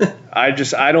can. I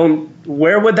don't.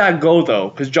 Where would that go, though?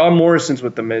 Because John Morrison's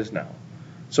with The Miz now.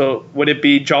 So would it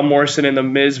be John Morrison and The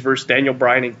Miz versus Daniel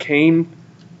Bryan and Kane?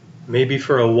 Maybe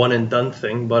for a one-and-done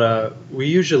thing, but we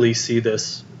usually see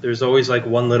this. There's always like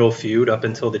one little feud up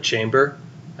until the Chamber,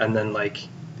 and then like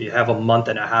you have a month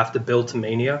and a half to build to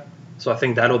Mania. So I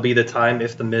think that'll be the time.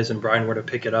 If The Miz and Bryan were to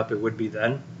pick it up, it would be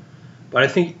then. But I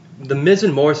think The Miz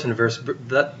and Morrison versus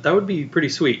that would be pretty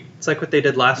sweet. It's like what they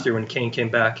did last year when Kane came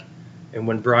back, and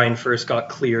when Bryan first got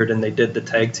cleared and they did the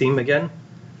tag team again.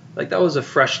 Like, that was a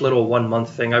fresh little 1 month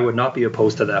thing. I would not be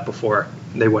opposed to that before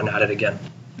they went at it again.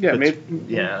 Yeah,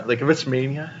 like if it's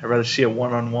Mania, I'd rather see a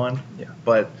one-on-one. Yeah.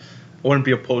 But I wouldn't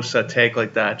be opposed to a tag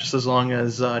like that, just as long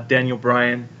as Daniel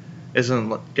Bryan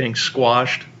isn't getting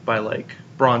squashed by like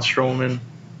Braun Strowman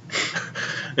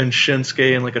and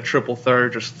Shinsuke in like a triple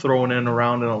threat, just throwing in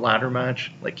around in a ladder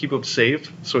match. Like, keep him safe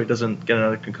so he doesn't get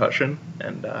another concussion,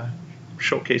 and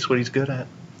showcase what he's good at.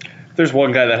 There's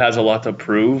one guy that has a lot to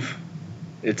prove.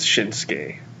 It's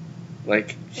Shinsuke.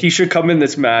 Like, he should come in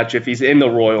this match if he's in the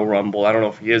Royal Rumble. I don't know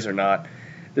if he is or not.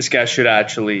 This guy should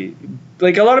actually...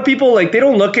 Like, a lot of people, like, they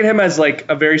don't look at him as,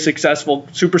 like, a very successful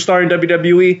superstar in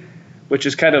WWE, which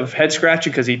is kind of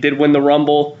head-scratching because he did win the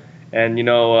Rumble. And, he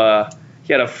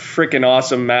had a freaking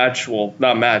awesome match. Well,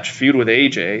 not match, feud with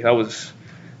AJ. That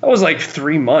was like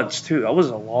 3 months, too. That was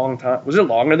a long time. Was it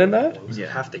longer than that? It was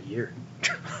half the year.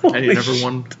 And he never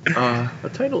won a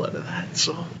title out of that.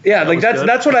 So yeah, like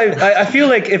that's what I feel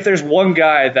like. If there's one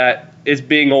guy that is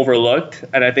being overlooked,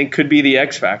 and I think could be the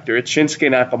X factor, it's Shinsuke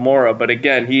Nakamura. But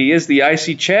again, he is the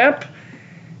IC champ.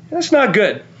 That's not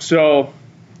good. So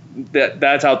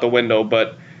that's out the window.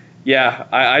 But yeah,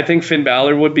 I think Finn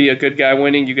Balor would be a good guy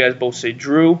winning. You guys both say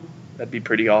Drew. That'd be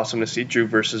pretty awesome to see Drew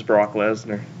versus Brock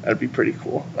Lesnar. That'd be pretty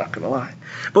cool. Not gonna lie.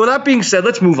 But with that being said,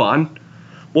 let's move on.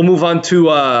 We'll move on to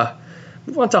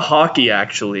hockey,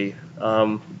 actually.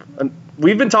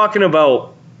 We've been talking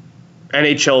about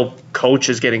NHL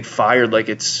coaches getting fired like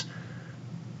it's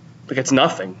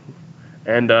nothing,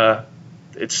 and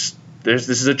this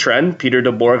is a trend. Peter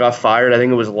DeBoer got fired. I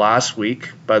think it was last week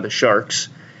by the Sharks,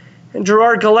 and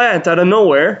Gerard Gallant out of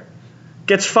nowhere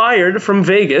gets fired from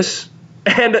Vegas,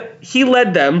 and he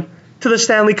led them to the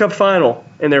Stanley Cup final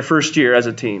in their first year as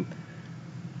a team.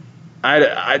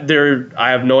 I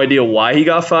have no idea why he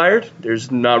got fired. There's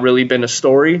not really been a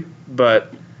story,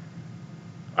 but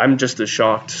I'm just as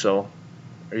shocked. So,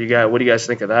 what do you guys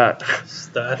think of that?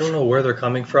 I don't know where they're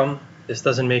coming from. This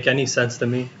doesn't make any sense to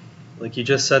me. Like you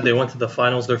just said, they went to the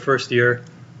finals their first year.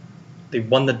 They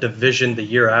won the division the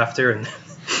year after, and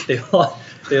they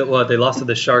lost to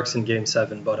the Sharks in Game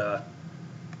 7. But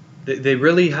they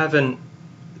really haven't.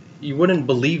 You wouldn't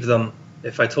believe them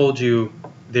if I told you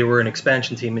they were an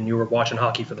expansion team and you were watching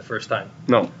hockey for the first time.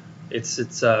 No. It's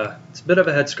a bit of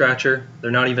a head scratcher. They're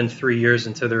not even 3 years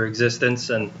into their existence,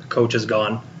 and the coach is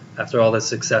gone after all the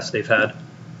success they've had.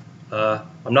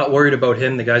 I'm not worried about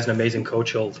him. The guy's an amazing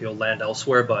coach. He'll land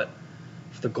elsewhere. But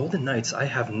for the Golden Knights, I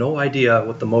have no idea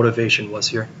what the motivation was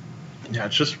here. Yeah,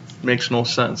 it just makes no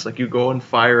sense. Like, you go and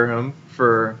fire him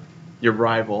for your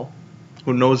rival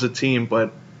who knows the team,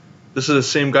 but this is the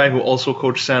same guy who also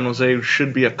coached San Jose, who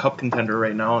should be a cup contender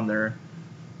right now, and they're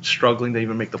struggling to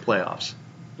even make the playoffs.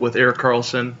 With Erik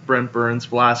Karlsson, Brent Burns,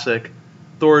 Vlasic,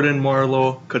 Thornton,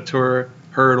 Marleau, Couture,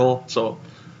 Hurdle. So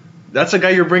that's a guy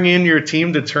you're bringing into your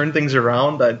team to turn things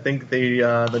around. I think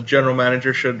the general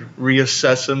manager should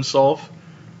reassess himself,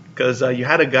 because you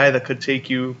had a guy that could take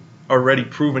you, already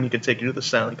proven he could take you to the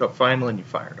Stanley Cup final, and you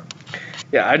fired him.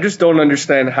 Yeah, I just don't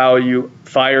understand how you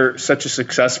fire such a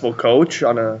successful coach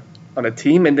on a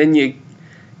team, and then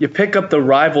you pick up the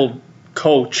rival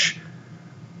coach.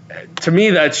 To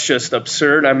me, that's just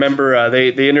absurd. I remember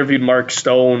they interviewed Mark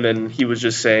Stone, and he was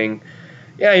just saying,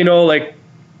 yeah, like,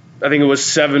 I think it was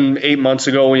 7-8 months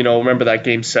ago, remember that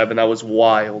Game 7? That was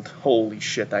wild. Holy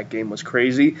shit, that game was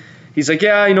crazy. He's like,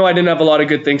 yeah, I didn't have a lot of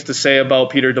good things to say about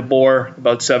Peter DeBoer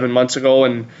about 7 months ago,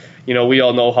 and, we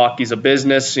all know hockey's a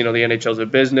business, the NHL's a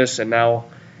business, and now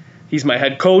he's my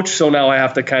head coach, so now I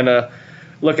have to kind of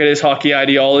look at his hockey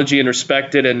ideology and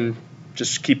respect it and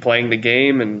just keep playing the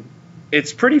game, and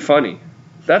it's pretty funny.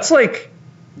 That's like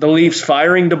the Leafs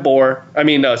firing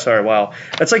DeBoer. Wow.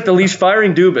 That's like the Leafs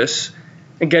firing Dubas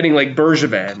and getting like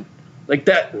Bergevin. Like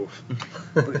that. You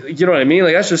know what I mean?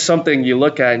 Like, that's just something you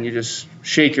look at and you just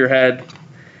shake your head.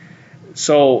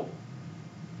 So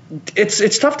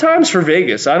it's tough times for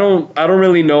Vegas. I don't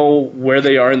really know where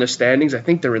they are in the standings. I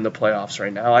think they're in the playoffs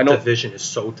right now. I know the division is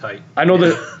so tight. I know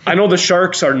the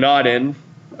Sharks are not in.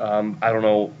 I don't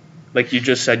know. Like you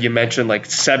just said, you mentioned like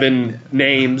 7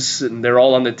 names, and they're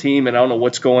all on the team, and I don't know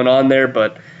what's going on there,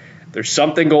 but there's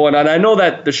something going on. I know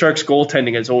that the Sharks'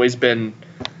 goaltending has always been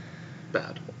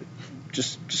bad,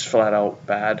 just flat out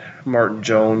bad. Martin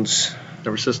Jones.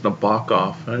 Ever since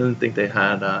Nabokov, I didn't think they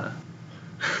had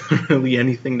really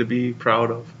anything to be proud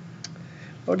of.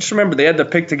 Well, just remember, they had the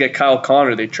pick to get Kyle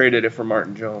Connor. They traded it for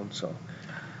Martin Jones. So.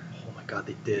 Oh my God,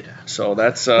 they did. So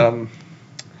that's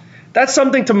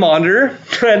something to monitor.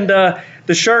 And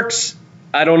the Sharks,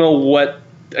 I don't know what,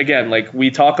 again, like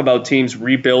we talk about teams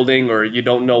rebuilding, or you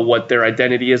don't know what their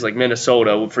identity is, like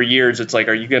Minnesota. For years, it's like,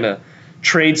 are you going to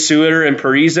trade Suter and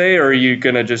Parise, or are you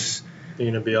going to just...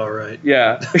 You're going to be all right.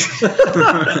 Yeah.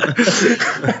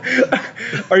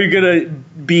 Are you going to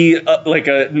be like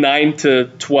a 9 to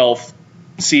 12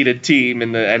 seeded team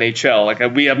in the NHL? Like,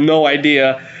 we have no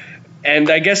idea. And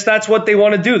I guess that's what they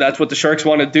want to do. That's what the Sharks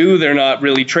want to do. They're not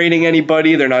really trading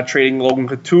anybody. They're not trading Logan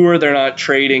Couture. They're not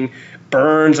trading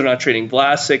Burns. They're not trading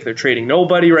Vlasic. They're trading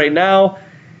nobody right now.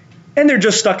 And they're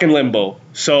just stuck in limbo.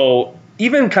 So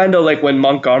even kind of like when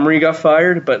Montgomery got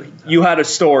fired, but you had a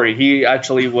story. He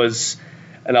actually was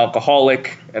an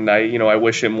alcoholic, and I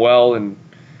wish him well and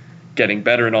getting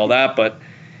better and all that. But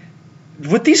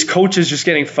with these coaches just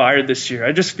getting fired this year,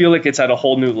 I just feel like it's at a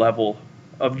whole new level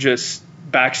of just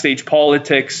backstage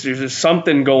politics. There's just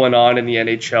something going on in the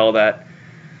NHL that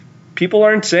people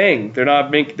aren't saying. They're not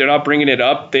bringing it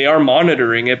up. They are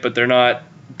monitoring it, but they're not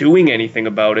doing anything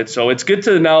about it. So it's good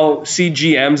to now see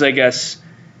GMs, I guess,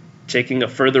 taking a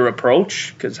further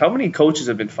approach, because how many coaches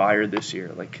have been fired this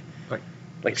year?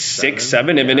 Like 6,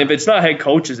 7. Yeah. And if it's not head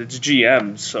coaches, it's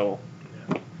GMs. So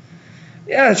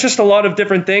yeah, it's just a lot of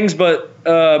different things. But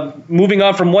moving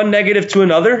on from one negative to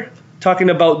another,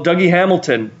 talking about Dougie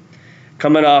Hamilton.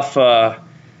 Coming off,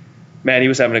 he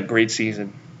was having a great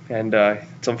season. And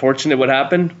it's unfortunate what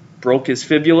happened. Broke his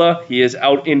fibula. He is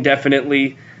out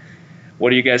indefinitely.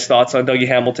 What are you guys' thoughts on Dougie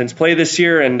Hamilton's play this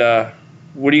year? And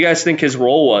what do you guys think his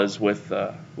role was with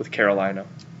Carolina?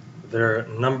 Their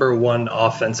number 1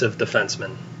 offensive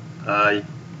defenseman.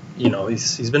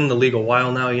 He's been in the league a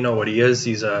while now. You know what he is.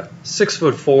 He's a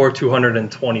 6'4",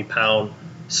 220-pound,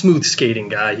 smooth skating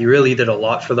guy. He really did a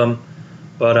lot for them.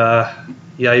 But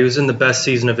he was in the best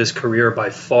season of his career by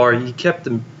far. He kept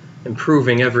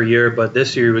improving every year, but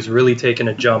this year he was really taking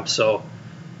a jump. So,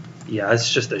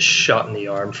 it's just a shot in the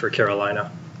arm for Carolina.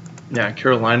 Yeah,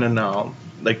 Carolina now.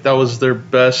 Like, that was their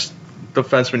best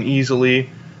defenseman easily.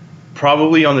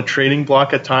 Probably on the trading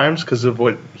block at times because of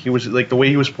what he was, like the way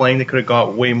he was playing, they could have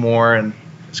got way more. And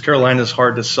Carolina's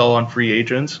hard to sell on free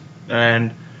agents.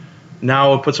 And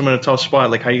now it puts them in a tough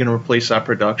spot. Like, how are you going to replace that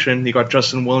production? You got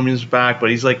Justin Williams back, but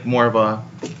he's like more of a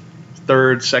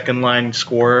third, second line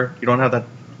scorer. You don't have that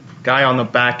guy on the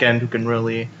back end who can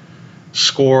really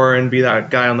score and be that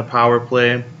guy on the power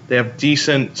play. They have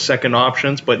decent second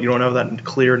options, but you don't have that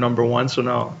clear number 1. So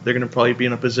now they're going to probably be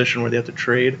in a position where they have to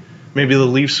trade. Maybe the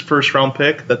Leafs' first-round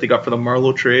pick that they got for the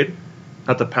Marleau trade,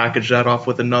 have to package that off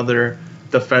with another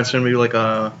defenseman, maybe like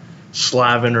a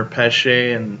Slavin or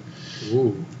Pesce, and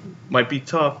might be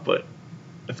tough. But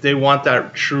if they want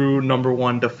that true number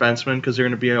 1 defenseman, because they're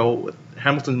going to be out,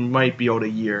 Hamilton might be out a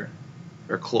year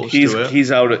or close to it.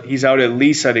 He's out at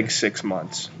least, I think, 6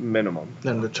 months minimum.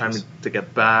 Then the time to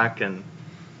get back, and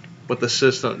with the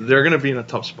system, they're going to be in a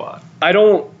tough spot. A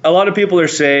lot of people are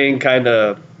saying kind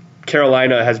of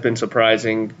Carolina has been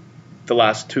surprising the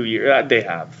last 2 years. They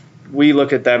have. we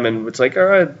look at them and it's like, all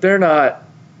right, they're not.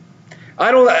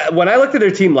 When I looked at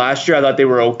their team last year, I thought they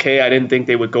were okay. I didn't think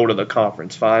they would go to the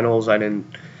conference finals.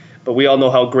 But we all know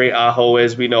how great Aho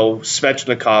is. We know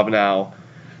Svechnikov now.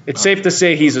 It's safe to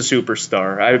say he's a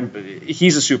superstar.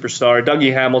 He's a superstar.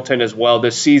 Dougie Hamilton as well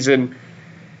this season.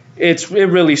 It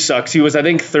really sucks. He was, I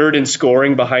think, third in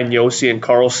scoring behind Yossi and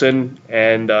Carlson.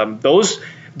 And those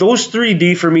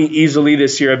 3D for me easily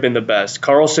this year have been the best.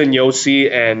 Carlson,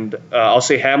 Yossi, and I'll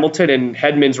say Hamilton, and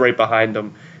Hedman's right behind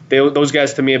them. Those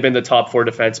guys to me have been the top 4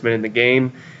 defensemen in the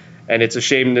game. And it's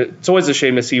always a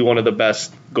shame to see one of the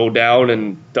best go down.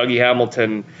 And Dougie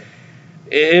Hamilton,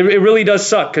 it really does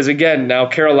suck because, again, now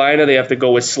Carolina, they have to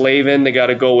go with Slavin. They got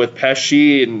to go with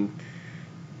Pesci. And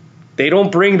they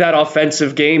don't bring that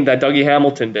offensive game that Dougie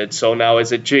Hamilton did. So now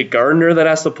is it Jake Gardner that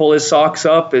has to pull his socks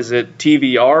up? Is it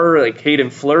TVR, like Hayden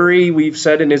Fleury, we've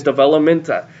said in his development?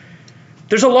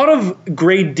 There's a lot of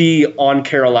grade D on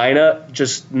Carolina,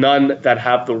 just none that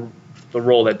have the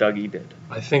role that Dougie did.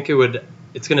 I think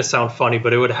it's going to sound funny,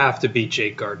 but it would have to be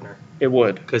Jake Gardner. It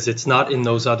would. Because it's not in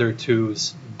those other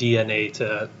two's DNA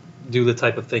to do the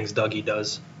type of things Dougie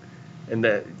does. And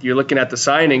you're looking at the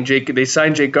signing. They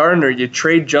signed Jake Gardner. You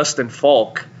trade Justin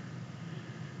Falk.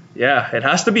 Yeah, it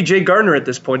has to be Jake Gardner at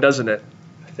this point, doesn't it?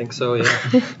 I think so,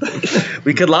 yeah.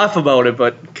 We could laugh about it,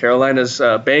 but Carolina's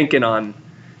banking on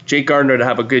Jake Gardner to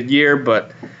have a good year.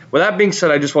 But with that being said,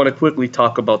 I just want to quickly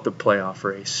talk about the playoff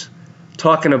race.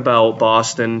 Talking about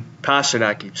Boston,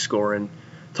 Pasternak keeps scoring.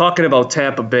 Talking about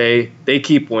Tampa Bay, they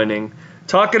keep winning.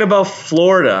 Talking about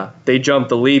Florida, they jumped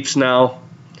the Leafs now.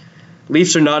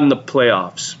 Leafs are not in the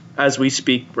playoffs as we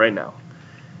speak right now.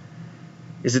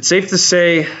 Is it safe to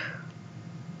say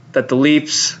that the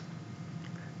Leafs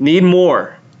need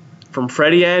more from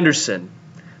Freddie Anderson?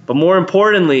 But more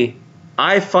importantly,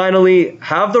 I finally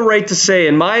have the right to say,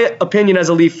 in my opinion as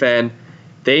a Leaf fan,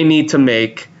 they need to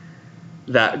make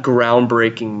that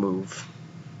groundbreaking move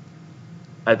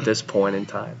at this point in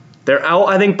time. They're out,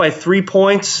 I think, by 3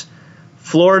 points.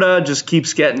 Florida just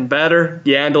keeps getting better.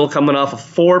 Yandel coming off a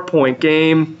 4-point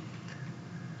game.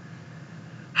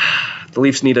 The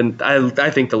Leafs I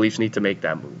think the Leafs need to make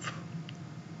that move.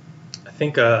 I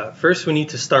think first we need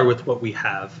to start with what we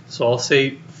have. So I'll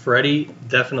say Freddie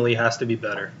definitely has to be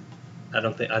better. I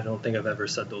don't think I've ever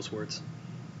said those words.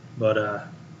 But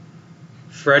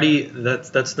Freddie,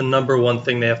 that's the number one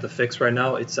thing they have to fix right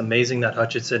now. It's amazing that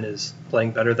Hutchinson is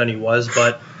playing better than he was,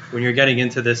 but when you're getting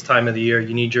into this time of the year,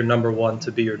 you need your number one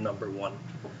to be your number one.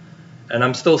 And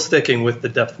I'm still sticking with the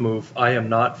depth move. I am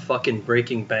not fucking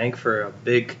breaking bank for a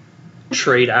big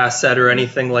trade asset or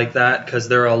anything like that, because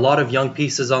there are a lot of young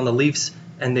pieces on the Leafs,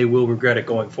 and they will regret it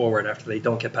going forward after they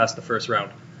don't get past the first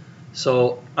round.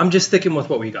 So I'm just sticking with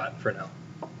what we got for now.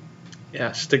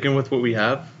 Yeah, sticking with what we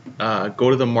have. Go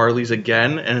to the Marlies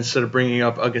again, and instead of bringing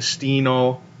up instead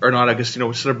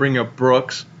of bringing up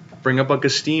Brooks, bring up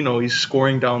Agostino. He's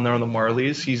scoring down there on the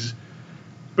Marlies. He's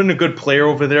been a good player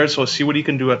over there, so see what he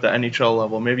can do at the NHL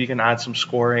level. Maybe he can add some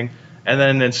scoring. And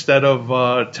then instead of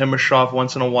Timashov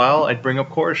once in a while, I'd bring up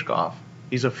Koreshkov.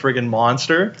 He's a friggin'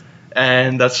 monster,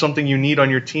 and that's something you need on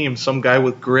your team. Some guy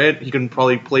with grit. He can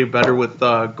probably play better with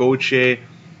Gauthier,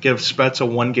 give Spets a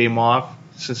 1 game off,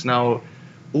 since now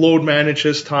load manage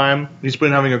his time. He's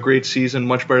been having a great season,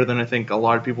 much better than I think a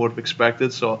lot of people would have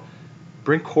expected. So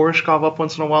bring Koreshkov up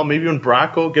once in a while. Maybe when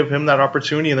Bracco, give him that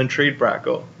opportunity, and then trade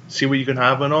Bracco. See what you can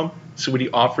have in him. See what he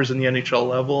offers in the NHL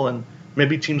level, and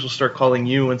maybe teams will start calling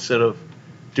you instead of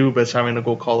Dubas having to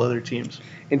go call other teams.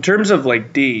 In terms of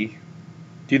D,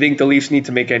 do you think the Leafs need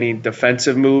to make any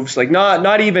defensive moves?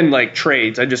 Not even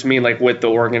trades. I just mean with the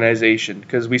organization,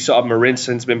 because we saw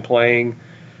Marinson's been playing.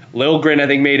 Liljegren, I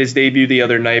think, made his debut the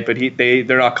other night, but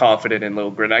they're not confident in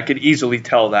Liljegren. I could easily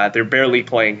tell that. They're barely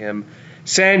playing him.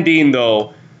 Sandin,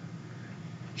 though,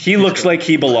 he looks like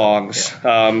he belongs.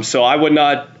 Yeah. So I would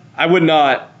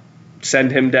not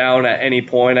send him down at any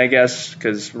point, I guess,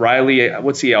 because Riley,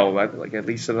 what's he out? At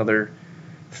least another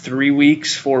 3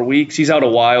 weeks, 4 weeks. He's out a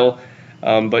while.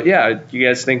 But yeah, you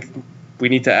guys think we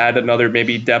need to add another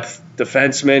maybe depth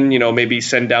defenseman, maybe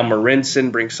send down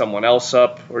Marinson, bring someone else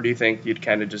up? Or do you think you'd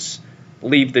kind of just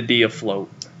leave the D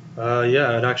afloat?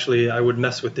 Yeah, I would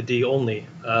mess with the D only.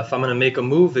 If I'm going to make a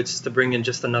move, it's to bring in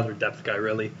just another depth guy,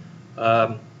 really.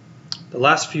 The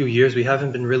last few years, we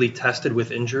haven't been really tested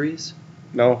with injuries.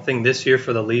 No. I think this year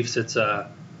for the Leafs, it's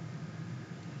a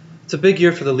big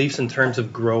year for the Leafs in terms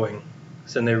of growing.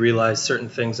 And they realize certain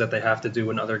things that they have to do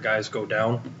when other guys go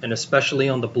down. And especially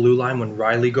on the blue line when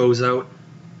Riley goes out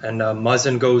and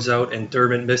Muzzin goes out and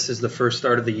Dermott misses the first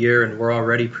start of the year and we're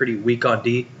already pretty weak on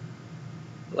D.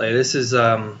 This is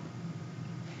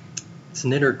it's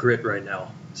knitter grit right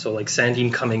now. So like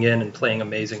Sandin coming in and playing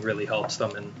amazing really helps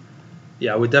them. And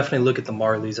yeah, I would definitely look at the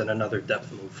Marlies and another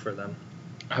depth move for them.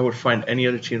 I would find any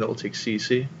other team that will take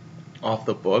CC off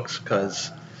the books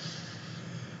because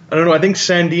I don't know. I think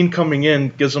Sandin coming in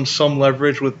gives them some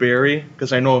leverage with Barry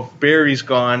because I know if Barry's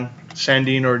gone,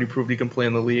 Sandin already proved he can play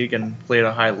in the league and play at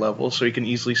a high level, so he can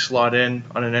easily slot in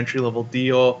on an entry-level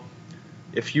deal.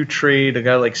 If you trade a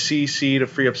guy like CC to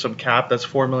free up some cap, that's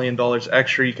 $4 million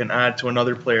extra you can add to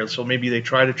another player. So maybe they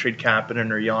try to trade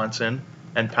Kapanen or Janssen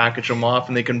and package them off,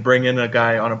 and they can bring in a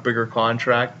guy on a bigger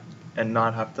contract and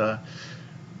not have to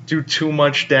do too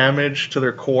much damage to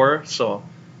their core. So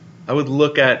I would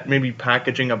look at maybe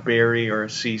packaging a Barry or a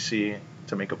CC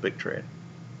to make a big trade.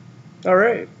 All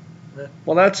right.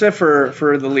 Well, that's it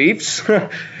for the Leafs.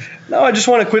 Now I just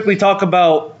want to quickly talk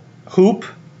about hoop,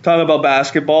 talk about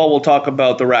basketball. We'll talk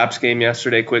about the Raps game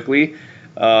yesterday quickly.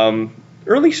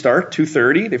 Early start,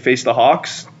 2:30. They faced the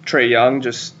Hawks. Trae Young,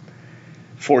 just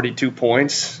 42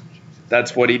 points.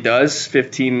 That's what he does.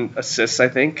 15 assists, I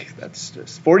think. That's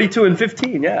just 42 and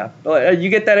 15, yeah. You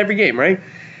get that every game, right?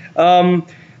 How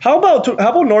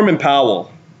about Norman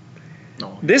Powell?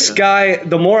 This guy,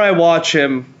 the more I watch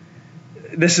him,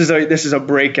 this is a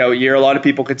breakout year. A lot of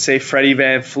people could say Freddie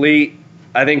Van Fleet.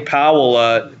 I think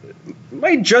Powell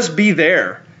might just be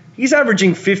there. He's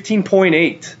averaging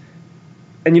 15.8.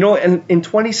 And, in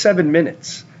 27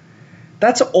 minutes.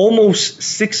 That's almost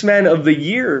six-man of the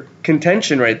year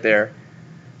contention right there.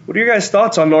 What are your guys'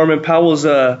 thoughts on Norman Powell's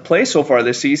play so far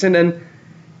this season? And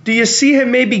do you see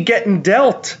him maybe getting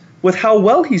dealt with how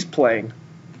well he's playing?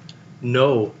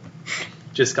 No.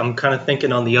 Just I'm kind of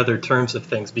thinking on the other terms of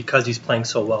things. Because he's playing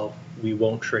so well, we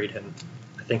won't trade him.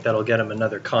 I think that'll get him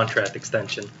another contract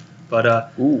extension.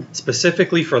 But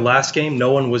specifically for last game,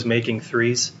 no one was making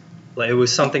threes. It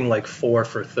was something like 4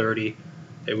 for 30.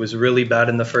 It was really bad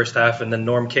in the first half, and then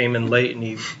Norm came in late, and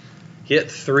he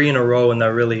hit 3 in a row, and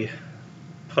that really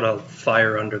put a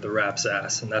fire under the Raps'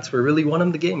 ass, and that's what really won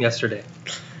him the game yesterday.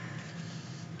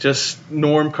 Just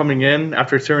Norm coming in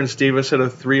after Terrence Davis hit a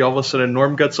 3, all of a sudden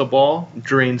Norm gets a ball,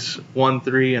 drains 1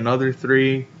 3, another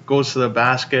 3, goes to the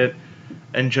basket,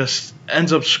 and just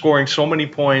ends up scoring so many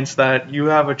points that you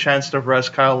have a chance to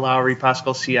rest Kyle Lowry,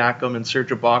 Pascal Siakam, and Serge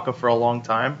Ibaka for a long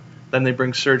time. Then they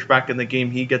bring Serge back in the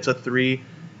game. He gets a 3,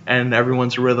 and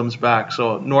everyone's rhythm's back.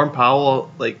 So Norm Powell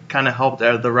kind of helped the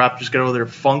Raptors get out of their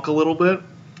funk a little bit.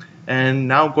 And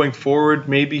now going forward,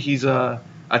 maybe he's a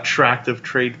attractive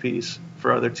trade piece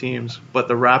for other teams. But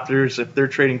the Raptors, if they're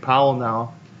trading Powell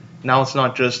now it's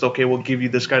not just, okay, we'll give you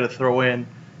this guy to throw in.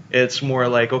 It's more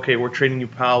like, okay, we're trading you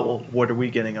Powell. What are we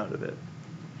getting out of it?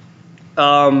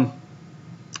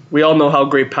 We all know how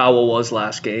great Powell was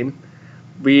last game.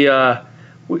 We all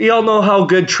know how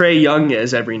good Trae Young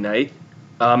is every night.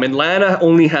 Atlanta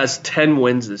only has 10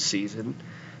 wins this season.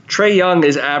 Trae Young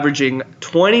is averaging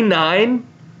 29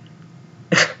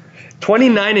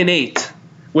 and 8,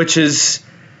 which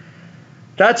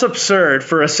that's absurd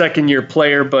for a second-year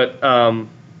player. But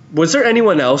was there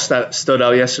anyone else that stood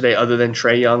out yesterday other than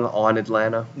Trae Young on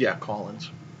Atlanta? Yeah, Collins.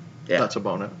 Yeah. That's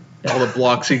about it. All the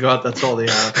blocks he got, that's all they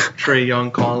have. Trae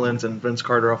Young, Collins, and Vince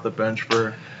Carter off the bench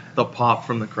for the pop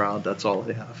from the crowd. That's all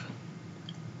they have.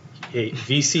 Hey,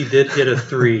 VC did hit a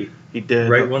 3. He did.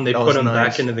 Right when they put him nice.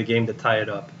 back into the game to tie it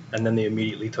up, and then they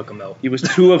immediately took him out. He was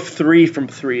 2 of 3 from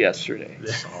 3 yesterday.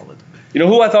 Solid. You know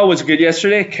who I thought was good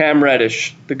yesterday? Cam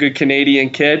Reddish, the good Canadian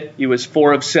kid. He was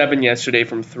 4 of 7 yesterday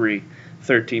from 3.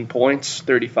 13 points,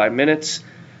 35 minutes.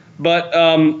 But,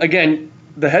 again,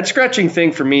 the head-scratching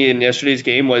thing for me in yesterday's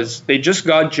game was they just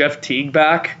got Jeff Teague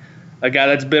back, a guy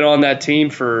that's been on that team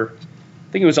I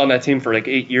think he was on that team for like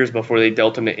 8 years before they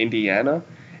dealt him to Indiana.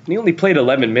 And he only played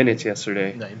 11 minutes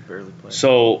yesterday. No, he barely played.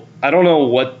 So I don't know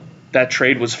what that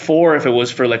trade was for, if it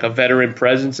was for like a veteran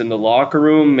presence in the locker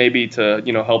room, maybe to,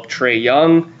 help Trae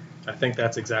Young. I think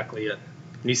that's exactly it.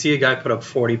 When you see a guy put up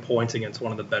 40 points against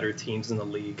one of the better teams in the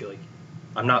league,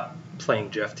 I'm not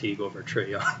playing Jeff Teague over Trae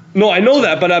Young. No, I know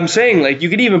that, but I'm saying you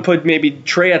could even put maybe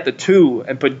Trae at the 2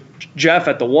 and put Jeff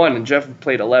at the 1, and Jeff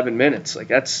played 11 minutes.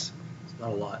 That's not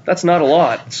a lot. That's not a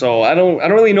lot. So I don't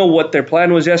really know what their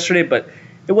plan was yesterday, but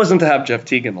it wasn't to have Jeff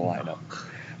Teague in the lineup.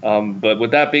 But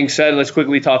with that being said, let's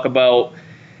quickly talk about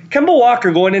Kemba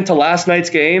Walker going into last night's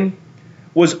game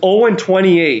was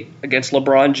 0-28 against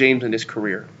LeBron James in his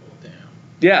career. Oh,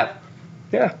 damn.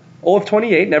 Yeah.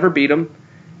 0-28, never beat him.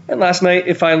 And last night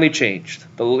it finally changed.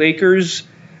 The Lakers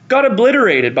got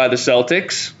obliterated by the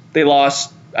Celtics. They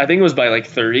lost, I think it was by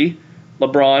 30.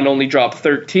 LeBron only dropped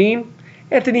 13.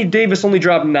 Anthony Davis only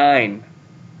dropped 9.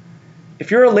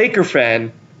 If you're a Laker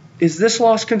fan, is this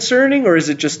loss concerning or is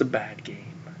it just a bad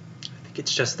game? I think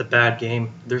it's just a bad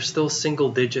game. There's still single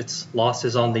digits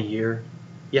losses on the year.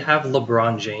 You have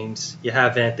LeBron James. You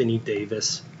have Anthony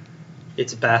Davis.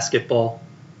 It's basketball.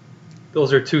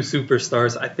 Those are two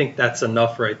superstars. I think that's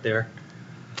enough right there.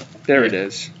 There it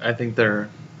is. I think they're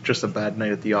just a bad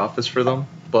night at the office for them.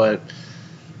 But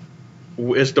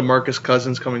is DeMarcus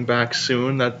Cousins coming back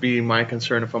soon? That'd be my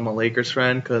concern if I'm a Lakers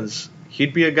fan, because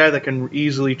he'd be a guy that can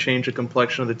easily change the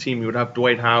complexion of the team. You would have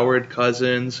Dwight Howard,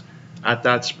 Cousins at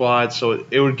that spot, so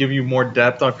it would give you more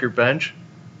depth off your bench.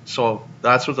 So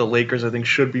that's what the Lakers, I think,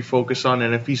 should be focused on.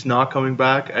 And if he's not coming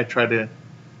back, I try to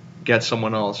get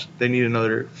someone else. They need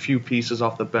another few pieces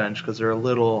off the bench because they're a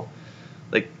little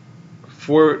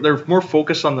they're more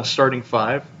focused on the starting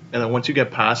five. And then once you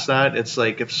get past that, it's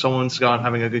like if someone's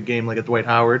having a good game like a Dwight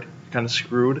Howard, you're kind of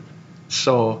screwed.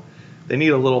 So they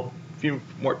need few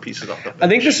more pieces off the bench. I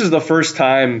think this is the first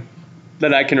time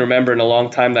that I can remember in a long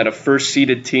time that a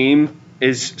first-seeded team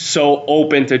is so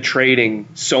open to trading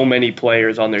so many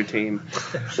players on their team.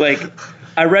 Like,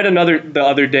 I read the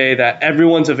other day that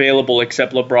everyone's available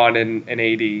except LeBron and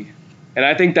AD. And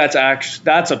I think that's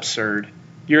absurd.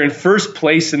 You're in first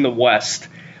place in the West.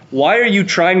 Why are you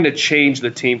trying to change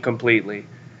the team completely?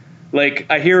 Like,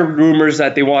 I hear rumors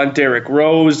that they want Derrick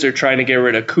Rose. They're trying to get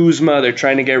rid of Kuzma. They're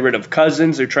trying to get rid of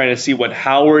Cousins. They're trying to see what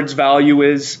Howard's value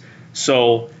is.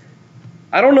 So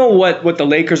I don't know what the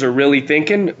Lakers are really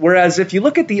thinking. Whereas if you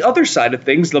look at the other side of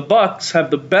things, the Bucks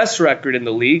have the best record in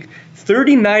the league,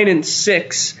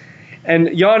 39-6. And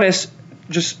Giannis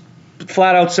just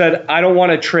flat out said, I don't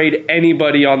want to trade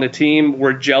anybody on the team.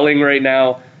 We're gelling right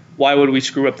now. Why would we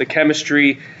screw up the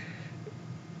chemistry?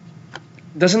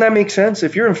 Doesn't that make sense?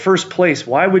 If you're in first place,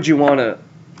 why would you want to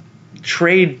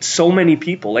trade so many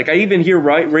people? Like, I even hear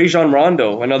Rajon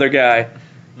Rondo, another guy,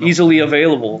 easily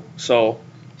available. So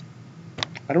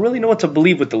I don't really know what to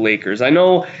believe with the Lakers. I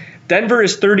know Denver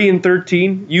is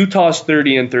 30-13, Utah's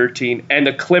 30-13, and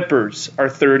the Clippers are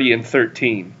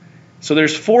 30-13. So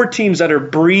there's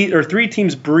three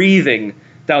teams breathing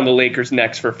down the Lakers'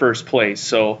 necks for first place.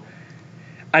 So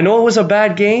I know it was a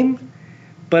bad game,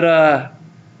 but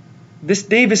this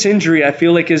Davis injury I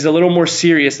feel like is a little more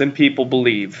serious than people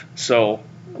believe. So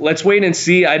let's wait and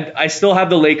see. I still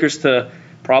have the Lakers to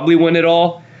probably win it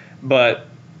all, but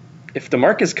if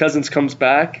DeMarcus Cousins comes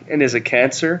back and is a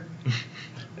cancer,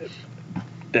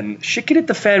 then shit can hit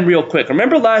the fan real quick.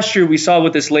 Remember last year we saw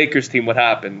with this Lakers team what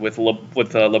happened with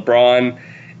LeBron.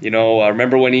 You know, I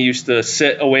remember when he used to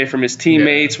sit away from his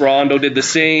teammates. Yeah. Rondo did the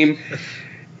same.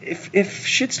 If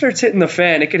shit starts hitting the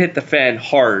fan, it could hit the fan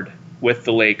hard with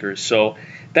the Lakers. So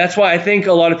that's why I think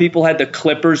a lot of people had the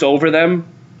Clippers over them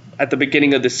at the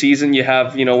beginning of the season. You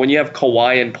have, when you have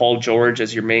Kawhi and Paul George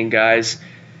as your main guys,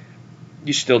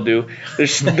 you still do.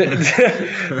 They're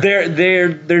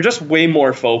just way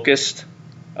more focused.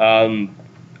 I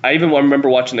even remember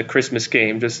watching the Christmas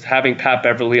game, just having Pat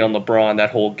Beverly on LeBron that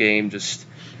whole game.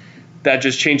 That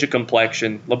just changed the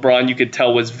complexion. LeBron, you could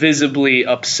tell, was visibly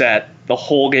upset the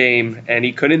whole game, and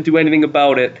he couldn't do anything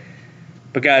about it.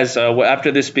 But guys,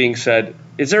 after this being said,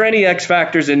 is there any X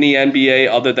factors in the NBA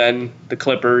other than the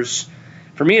Clippers?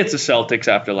 For me, it's the Celtics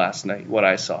after last night. What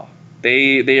I saw,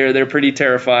 they're pretty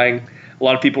terrifying. A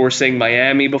lot of people were saying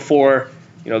Miami before.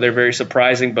 They're very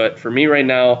surprising. But for me right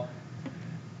now,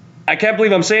 I can't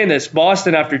believe I'm saying this.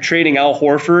 Boston, after trading Al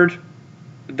Horford,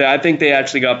 I think they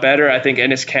actually got better. I think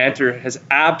Enes Kanter has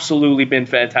absolutely been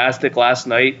fantastic last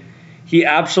night. He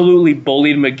absolutely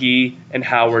bullied McGee and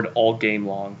Howard all game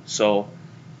long. So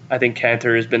I think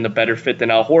Kanter has been the better fit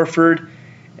than Al Horford.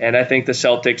 And I think the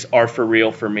Celtics are for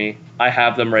real for me. I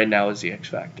have them right now as the X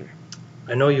factor.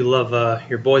 I know you love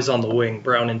your boys on the wing,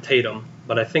 Brown and Tatum,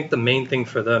 but I think the main thing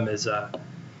for them is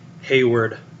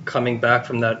Hayward coming back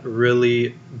from that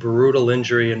really brutal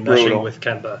injury and meshing with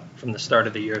Kemba from the start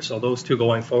of the year. So those two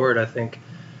going forward, I think,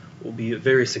 will be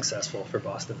very successful for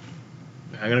Boston.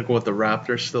 I'm going to go with the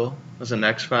Raptors still as an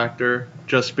X factor,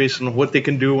 just based on what they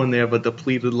can do when they have a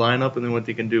depleted lineup and then what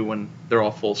they can do when they're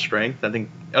all full strength. I think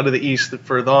out of the East,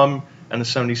 for them and the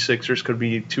 76ers could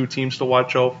be two teams to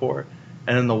watch out for.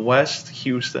 And in the West,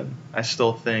 Houston, I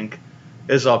still think,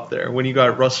 is up there. When you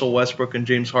got Russell Westbrook and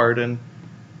James Harden,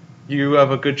 you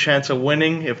have a good chance of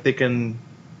winning if they can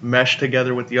mesh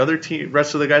together with the other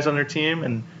rest of the guys on their team,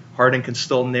 and Harden can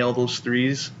still nail those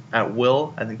threes at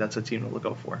will. I think that's a team to look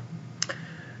out for.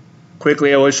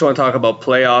 Quickly, I just want to talk about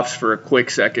playoffs for a quick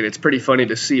second. It's pretty funny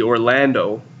to see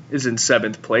Orlando is in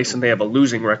 7th place, and they have a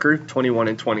losing record,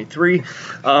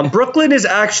 21-23. Brooklyn is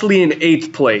actually in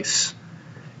 8th place.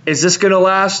 Is this going to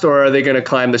last, or are they going to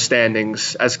climb the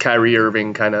standings as Kyrie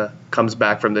Irving kind of comes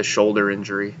back from this shoulder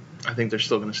injury? I think they're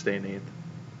still going to stay in 8th.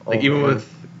 Like even with,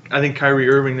 I think Kyrie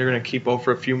Irving, they're going to keep out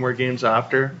for a few more games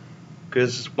after,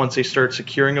 because once they start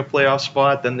securing a playoff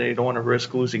spot, then they don't want to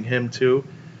risk losing him too.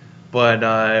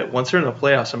 But once they're in the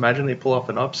playoffs, imagine they pull off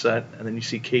an upset, and then you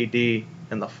see KD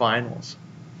in the finals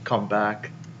come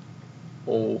back.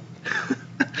 Oh,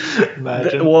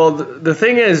 imagine. The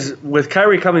thing is, with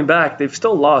Kyrie coming back, they've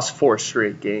still lost 4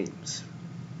 straight games,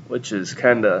 which is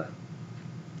kind of,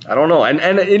 I don't know.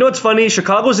 And you know what's funny?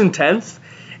 Chicago's in 10th,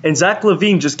 and Zach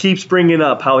LaVine just keeps bringing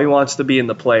up how he wants to be in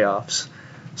the playoffs.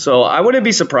 So I wouldn't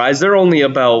be surprised. They're only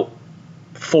about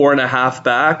 4.5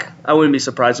 back. I wouldn't be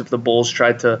surprised if the Bulls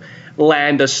tried to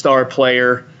land a star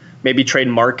player, maybe trade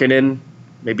Markkanen,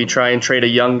 maybe try and trade a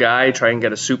young guy, try and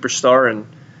get a superstar, and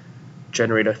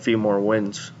generate a few more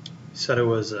wins. You said it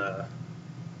was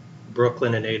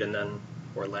Brooklyn in 8 and then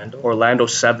Orlando? Orlando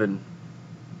 7.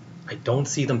 I don't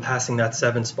see them passing that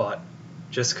 7 spot,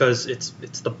 just because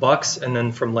it's the Bucks, and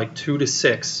then from like 2 to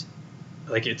 6,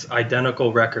 like it's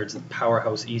identical records,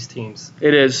 powerhouse East teams.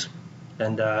 It is.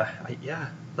 And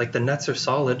like the Nets are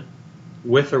solid,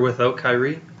 with or without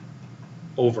Kyrie.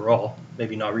 Overall,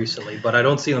 maybe not recently, but I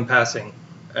don't see them passing.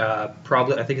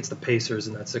 Probably, I think it's the Pacers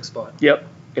in that 6th spot. Yep,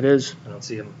 it is. I don't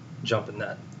see them jumping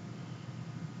that.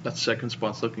 That 2nd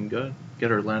spot's looking good.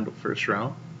 Get Orlando first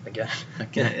round. Again.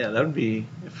 Yeah, that would be,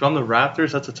 if I'm the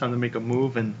Raptors, that's a time to make a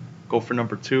move and go for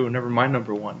number 2, never mind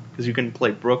number 1, because you can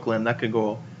play Brooklyn. That could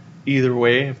go either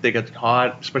way if they get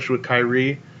hot, especially with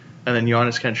Kyrie, and then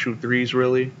Giannis can't shoot threes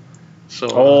really.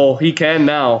 So he can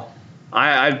now.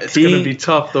 It's going to be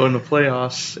tough though in the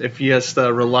playoffs if he has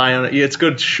to rely on it. Yeah, it's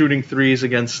good shooting threes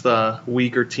against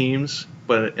weaker teams,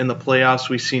 but in the playoffs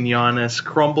we've seen Giannis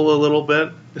crumble a little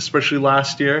bit, especially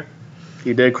last year.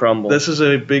 He did crumble. This is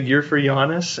a big year for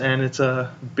Giannis, and it's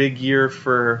a big year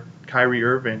for Kyrie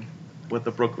Irving with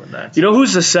the Brooklyn Nets. You know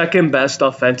who's the second best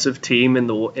offensive team in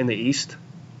the East?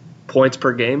 Points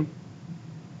per game.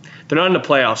 They're not in the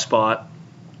playoff spot.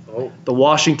 Oh. The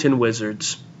Washington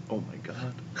Wizards. Oh my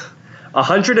God.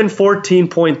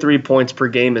 114.3 points per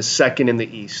game is second in the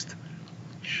East,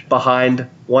 behind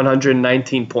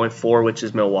 119.4, which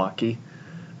is Milwaukee.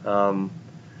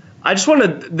 I just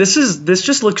want to. This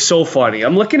just looks so funny.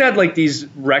 I'm looking at like these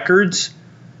records.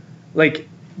 Like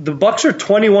the Bucks are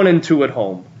 21-2 at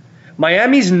home.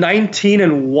 Miami's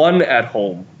 19-1 at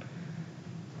home.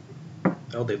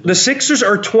 Oh, the Sixers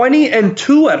are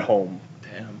 20-2 at home.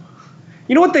 Damn.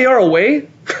 You know what they are away?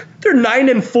 They're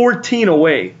 9-14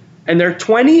 away, and they're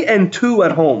 20-2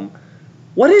 at home.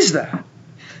 What is that?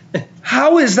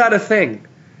 How is that a thing?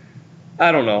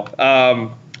 I don't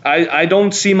know. I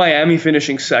don't see Miami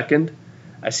finishing second.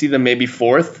 I see them maybe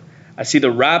fourth. I see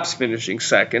the Raps finishing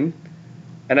second.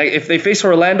 And if they face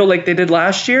Orlando like they did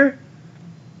last year,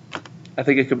 I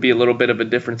think it could be a little bit of a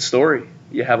different story.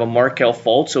 You have a Markelle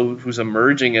Fultz who's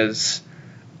emerging as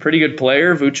a pretty good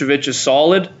player. Vucevic is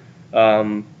solid.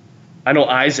 I know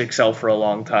Isaac's out for a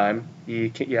long time.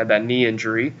 He had that knee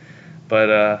injury.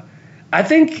 But I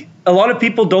think a lot of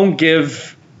people don't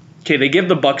give... Okay, they give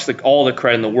the Bucks all the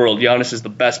credit in the world. Giannis is the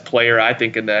best player, I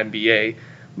think, in the NBA.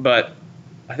 But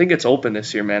I think it's open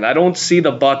this year, man. I don't see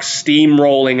the Bucks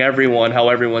steamrolling everyone, how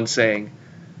everyone's saying.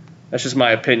 That's just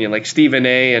my opinion. Like Stephen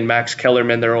A. and Max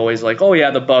Kellerman, they're always like, oh, yeah,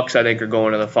 the Bucks, I think, are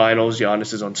going to the finals.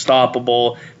 Giannis is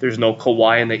unstoppable. There's no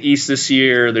Kawhi in the East this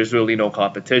year. There's really no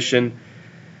competition.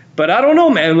 But I don't know,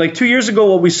 man. Like 2 years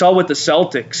ago, what we saw with the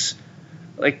Celtics,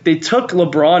 like they took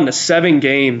LeBron to 7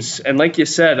 games. And like you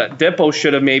said, Dippo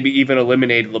should have maybe even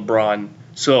eliminated LeBron.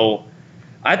 So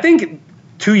I think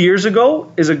 2 years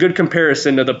ago is a good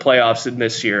comparison to the playoffs in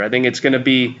this year. I think it's going to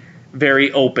be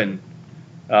very open.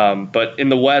 But in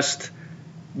the West,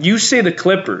 you say the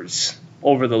Clippers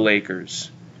over the Lakers.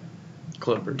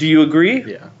 Clippers. Do you agree?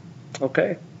 Yeah.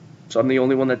 Okay. So I'm the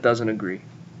only one that doesn't agree.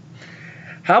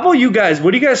 How about you guys?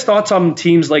 What are you guys' thoughts on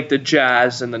teams like the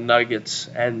Jazz and the Nuggets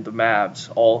and the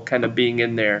Mavs all kind of being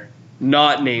in there,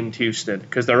 not named Houston,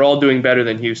 because they're all doing better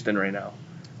than Houston right now?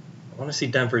 I want to see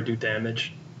Denver do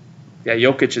damage. Yeah,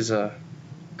 Jokic is a...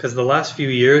 Because the last few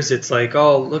years, it's like,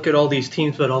 oh, look at all these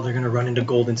teams, but they're going to run into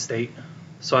Golden State.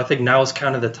 So I think now is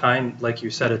kind of the time, like you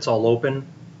said, it's all open.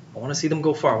 I want to see them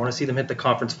go far. I want to see them hit the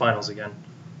conference finals again.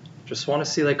 Just want to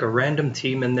see like a random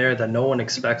team in there that no one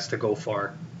expects to go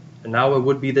far. And now it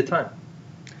would be the time.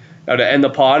 Now to end the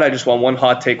pod, I just want one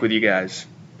hot take with you guys.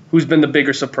 Who's been the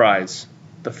bigger surprise?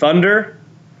 The Thunder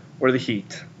or the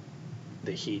Heat?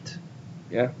 The Heat.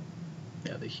 Yeah?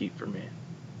 Yeah, the Heat for me.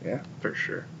 Yeah? For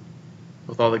sure.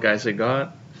 With all the guys they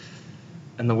got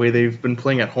and the way they've been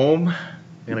playing at home,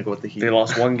 I'm going to go with the Heat. They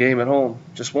lost one game at home.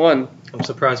 Just one. I'm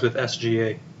surprised with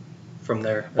SGA from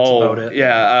there. That's about it.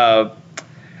 Yeah.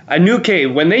 I knew, okay,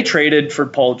 when they traded for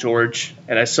Paul George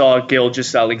and I saw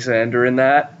Gilgeous-Alexander in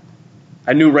that,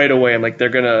 I knew right away, I'm like,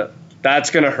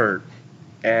 that's going to hurt.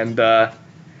 And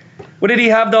what did he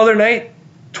have the other night?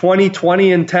 20,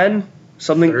 20, and 10?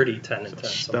 Something? 30, 10, and 10.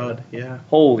 Stud, yeah.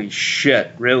 Holy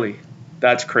shit, really?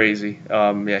 That's crazy.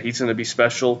 Yeah, he's going to be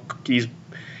special. He's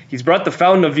brought the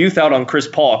fountain of youth out on Chris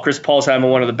Paul. Chris Paul's having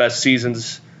one of the best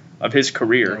seasons of his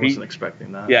career. I wasn't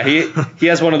expecting that. Yeah, he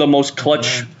has one of the most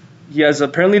clutch. He has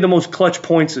apparently the most clutch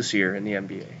points this year in the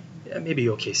NBA. Yeah, maybe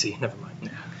OKC. Never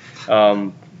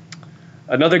mind.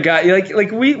 Another guy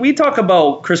like we talk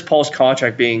about Chris Paul's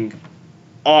contract being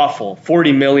awful,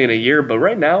 $40 million a year, but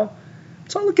right now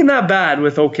it's not looking that bad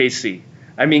with OKC.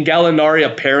 I mean, Gallinari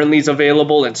apparently is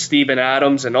available, and Steven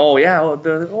Adams, and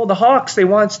the Hawks, they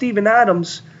want Steven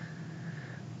Adams.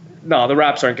 No, the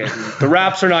Raps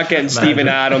are not getting Steven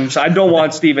Adams. I don't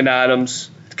want Steven Adams.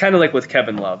 It's kind of like with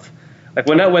Kevin Love. Like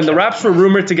when the Raps were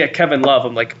rumored to get Kevin Love,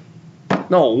 I'm like,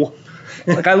 no.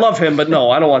 Like I love him, but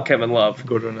no, I don't want Kevin Love.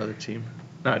 Go to another team.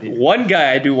 Not even. One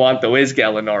guy I do want though is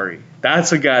Gallinari.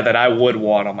 That's a guy that I would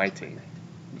want on my team.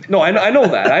 No, I know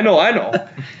that. I know.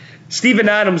 Steven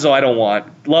Adams though I don't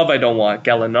want. Love I don't want.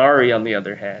 Gallinari on the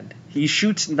other hand, he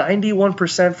shoots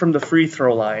 91% from the free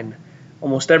throw line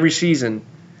almost every season.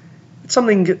 It's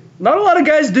something not a lot of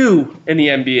guys do in the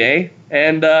NBA,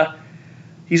 and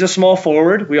he's a small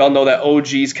forward. We all know that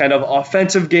OG's kind of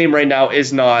offensive game right now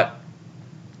is not,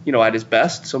 at his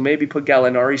best. So maybe put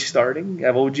Gallinari starting,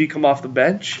 have OG come off the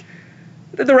bench.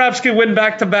 The Raps could win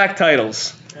back-to-back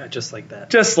titles. Yeah, just like that.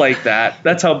 Just like that.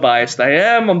 That's how biased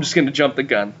I am. I'm just going to jump the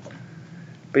gun.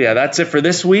 But yeah, that's it for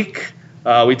this week.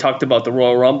 We talked about the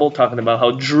Royal Rumble, talking about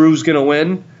how Drew's going to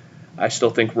win. I still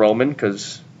think Roman,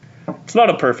 because it's not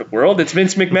a perfect world. It's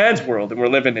Vince McMahon's world, and we're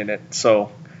living in it.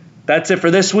 So that's it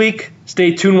for this week.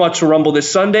 Stay tuned. Watch the Rumble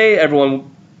this Sunday.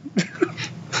 Everyone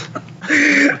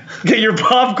get your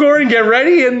popcorn, get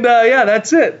ready, and yeah,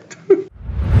 that's it.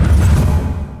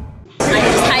 I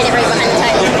just hide it right behind the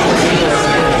title.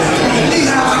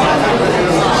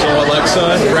 So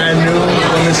Alexa, brand new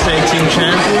women's tag team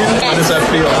champion. How does that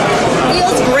feel?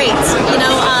 Feels great.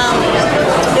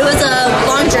 It was a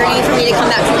long journey for me to come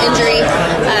back from injury.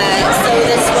 So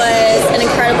this was an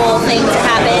incredible thing to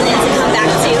happen and to come back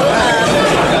to.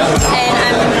 And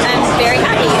I'm very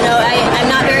happy. I'm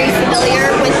not very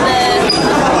familiar with the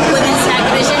women's tag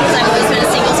division because I've always been a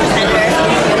singles competitor.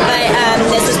 But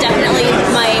this was definitely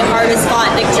my hardest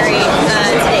fought victory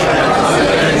to date.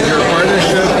 And your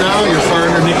partnership now, your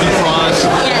partner Nikki Cross,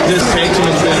 yes. This tag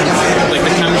team has been like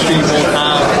the chemistry you both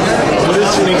have. What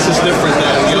makes this different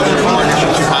than the other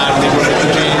partnerships you've had, maybe with Mickey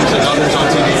James and others on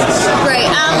TV? Right.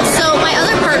 So my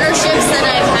other partnerships that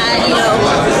I've had,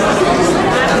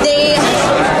 they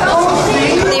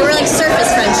were like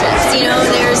surface friendships.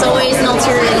 There's always an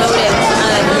ulterior motive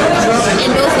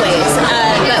in both ways.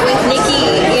 But with Nikki,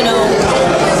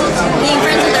 being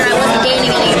friends with her, I wasn't gaining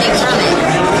anything from it,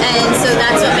 and so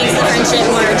that's what makes the friendship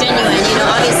more genuine.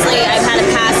 Obviously I've had a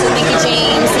past with Mickey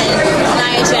James and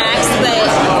Nia Jax, but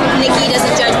Nikki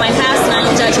doesn't judge my past and I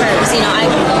don't judge hers. I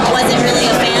wasn't really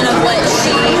a fan of what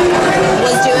she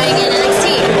was doing in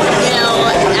NXT,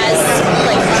 as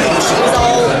like she was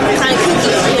all kind of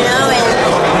kooky, and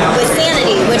with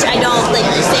Sanity, which I don't like.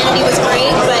 Sanity was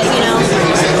great, but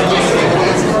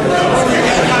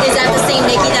is that the same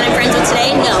Nikki that I'm friends with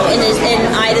today? No. And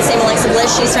I the same Alexa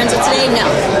Bliss she's friends with today? No.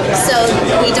 So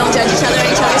we don't judge each other on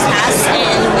each other's past,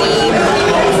 and we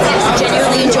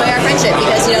genuinely enjoy our friendship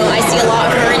because I see a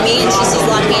lot of her in me and she sees a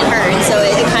lot of me in her, and so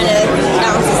it kind of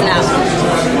balances it out.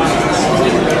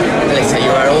 Alexa,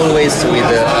 you are always with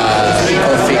the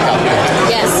coffee cup.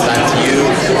 Yes. But you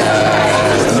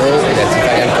know that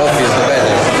Italian coffee is the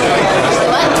better.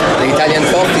 The what? The Italian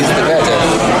coffee is the better.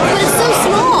 But it's so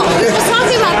small. We were just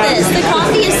talking about this. The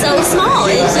coffee is so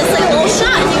small. It's just like a little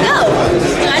shot and you go.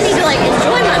 And I need to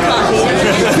enjoy my coffee.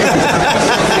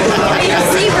 I need to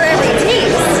savor every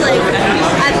taste.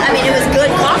 It was good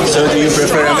coffee. So do you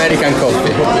prefer American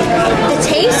coffee? The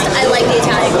taste, I like the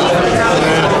Italian coffee.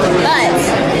 But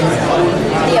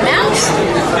the amount,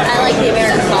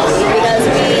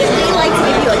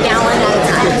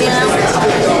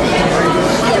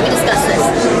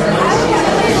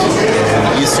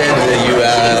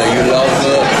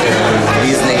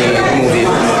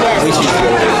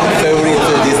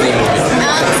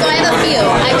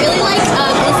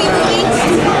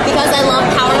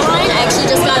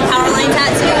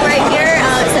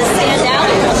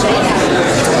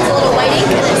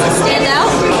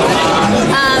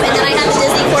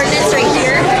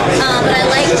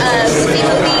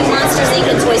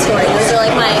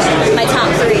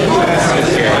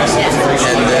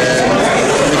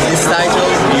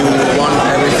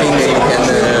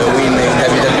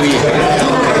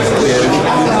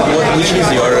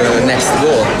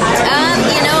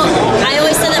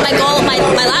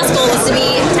 last goal was to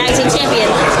be tag team champion,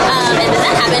 and then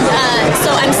that happened. So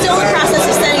I'm still in the process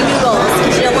of setting new goals.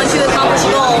 You know, once you accomplish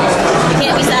a goal, you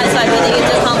can't be satisfied with it. You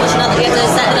have to accomplish another. You have to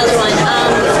set another one.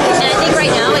 And I think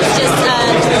right now it's just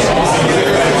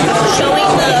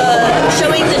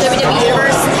showing the WWE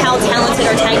universe how talented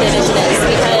our tag division is,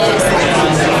 because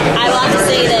I will have to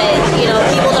say that, you know,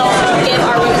 people don't give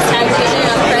our women's tag division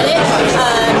enough credit.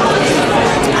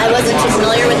 I wasn't too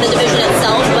familiar with the division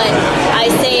itself, but I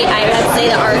have to say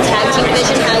that our tag team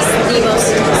division has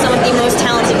some of the most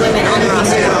talented women on the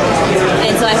roster,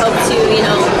 and so I hope to, you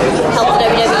know, help the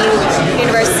WWE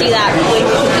universe see that when we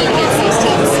compete against these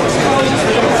teams.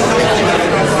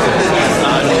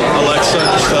 Alexa,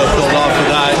 just to build off of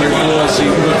that, your goals,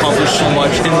 you've accomplished so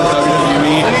much in the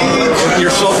WWE. With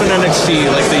yourself in NXT,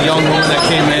 like the young woman that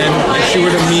came in, if she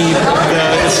were to meet the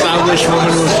established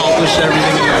woman who accomplished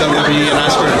everything in the WWE and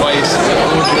ask for advice,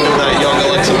 what would you give that young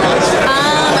Alexa advice?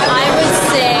 I would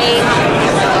say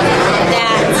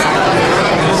that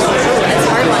that's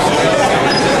a hard one.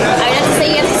 I'd have to say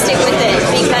you have to stick with it,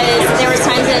 because there was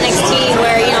times in NXT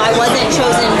where, you know, I wasn't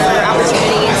chosen for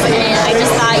opportunities, and I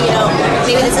just thought, you know,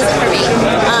 maybe this isn't for me.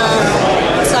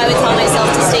 So I would tell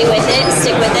myself to stay with it,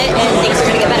 stick with it, and things are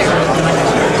going to get better.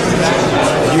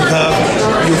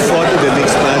 You fought in the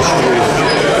mixed match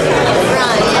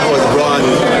with Ron.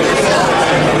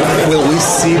 Will we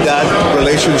see that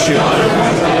relationship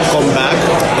come back?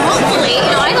 Hopefully.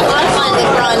 You know, I had a lot of fun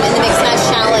with Ron in the mixed match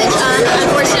challenge.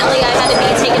 Unfortunately, I had to be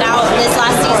taken out this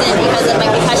last season because of my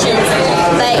concussions.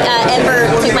 But Ember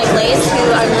took my place,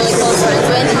 who I'm really close friends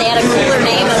with, and they had a cooler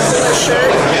name, a cooler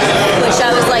shirt, which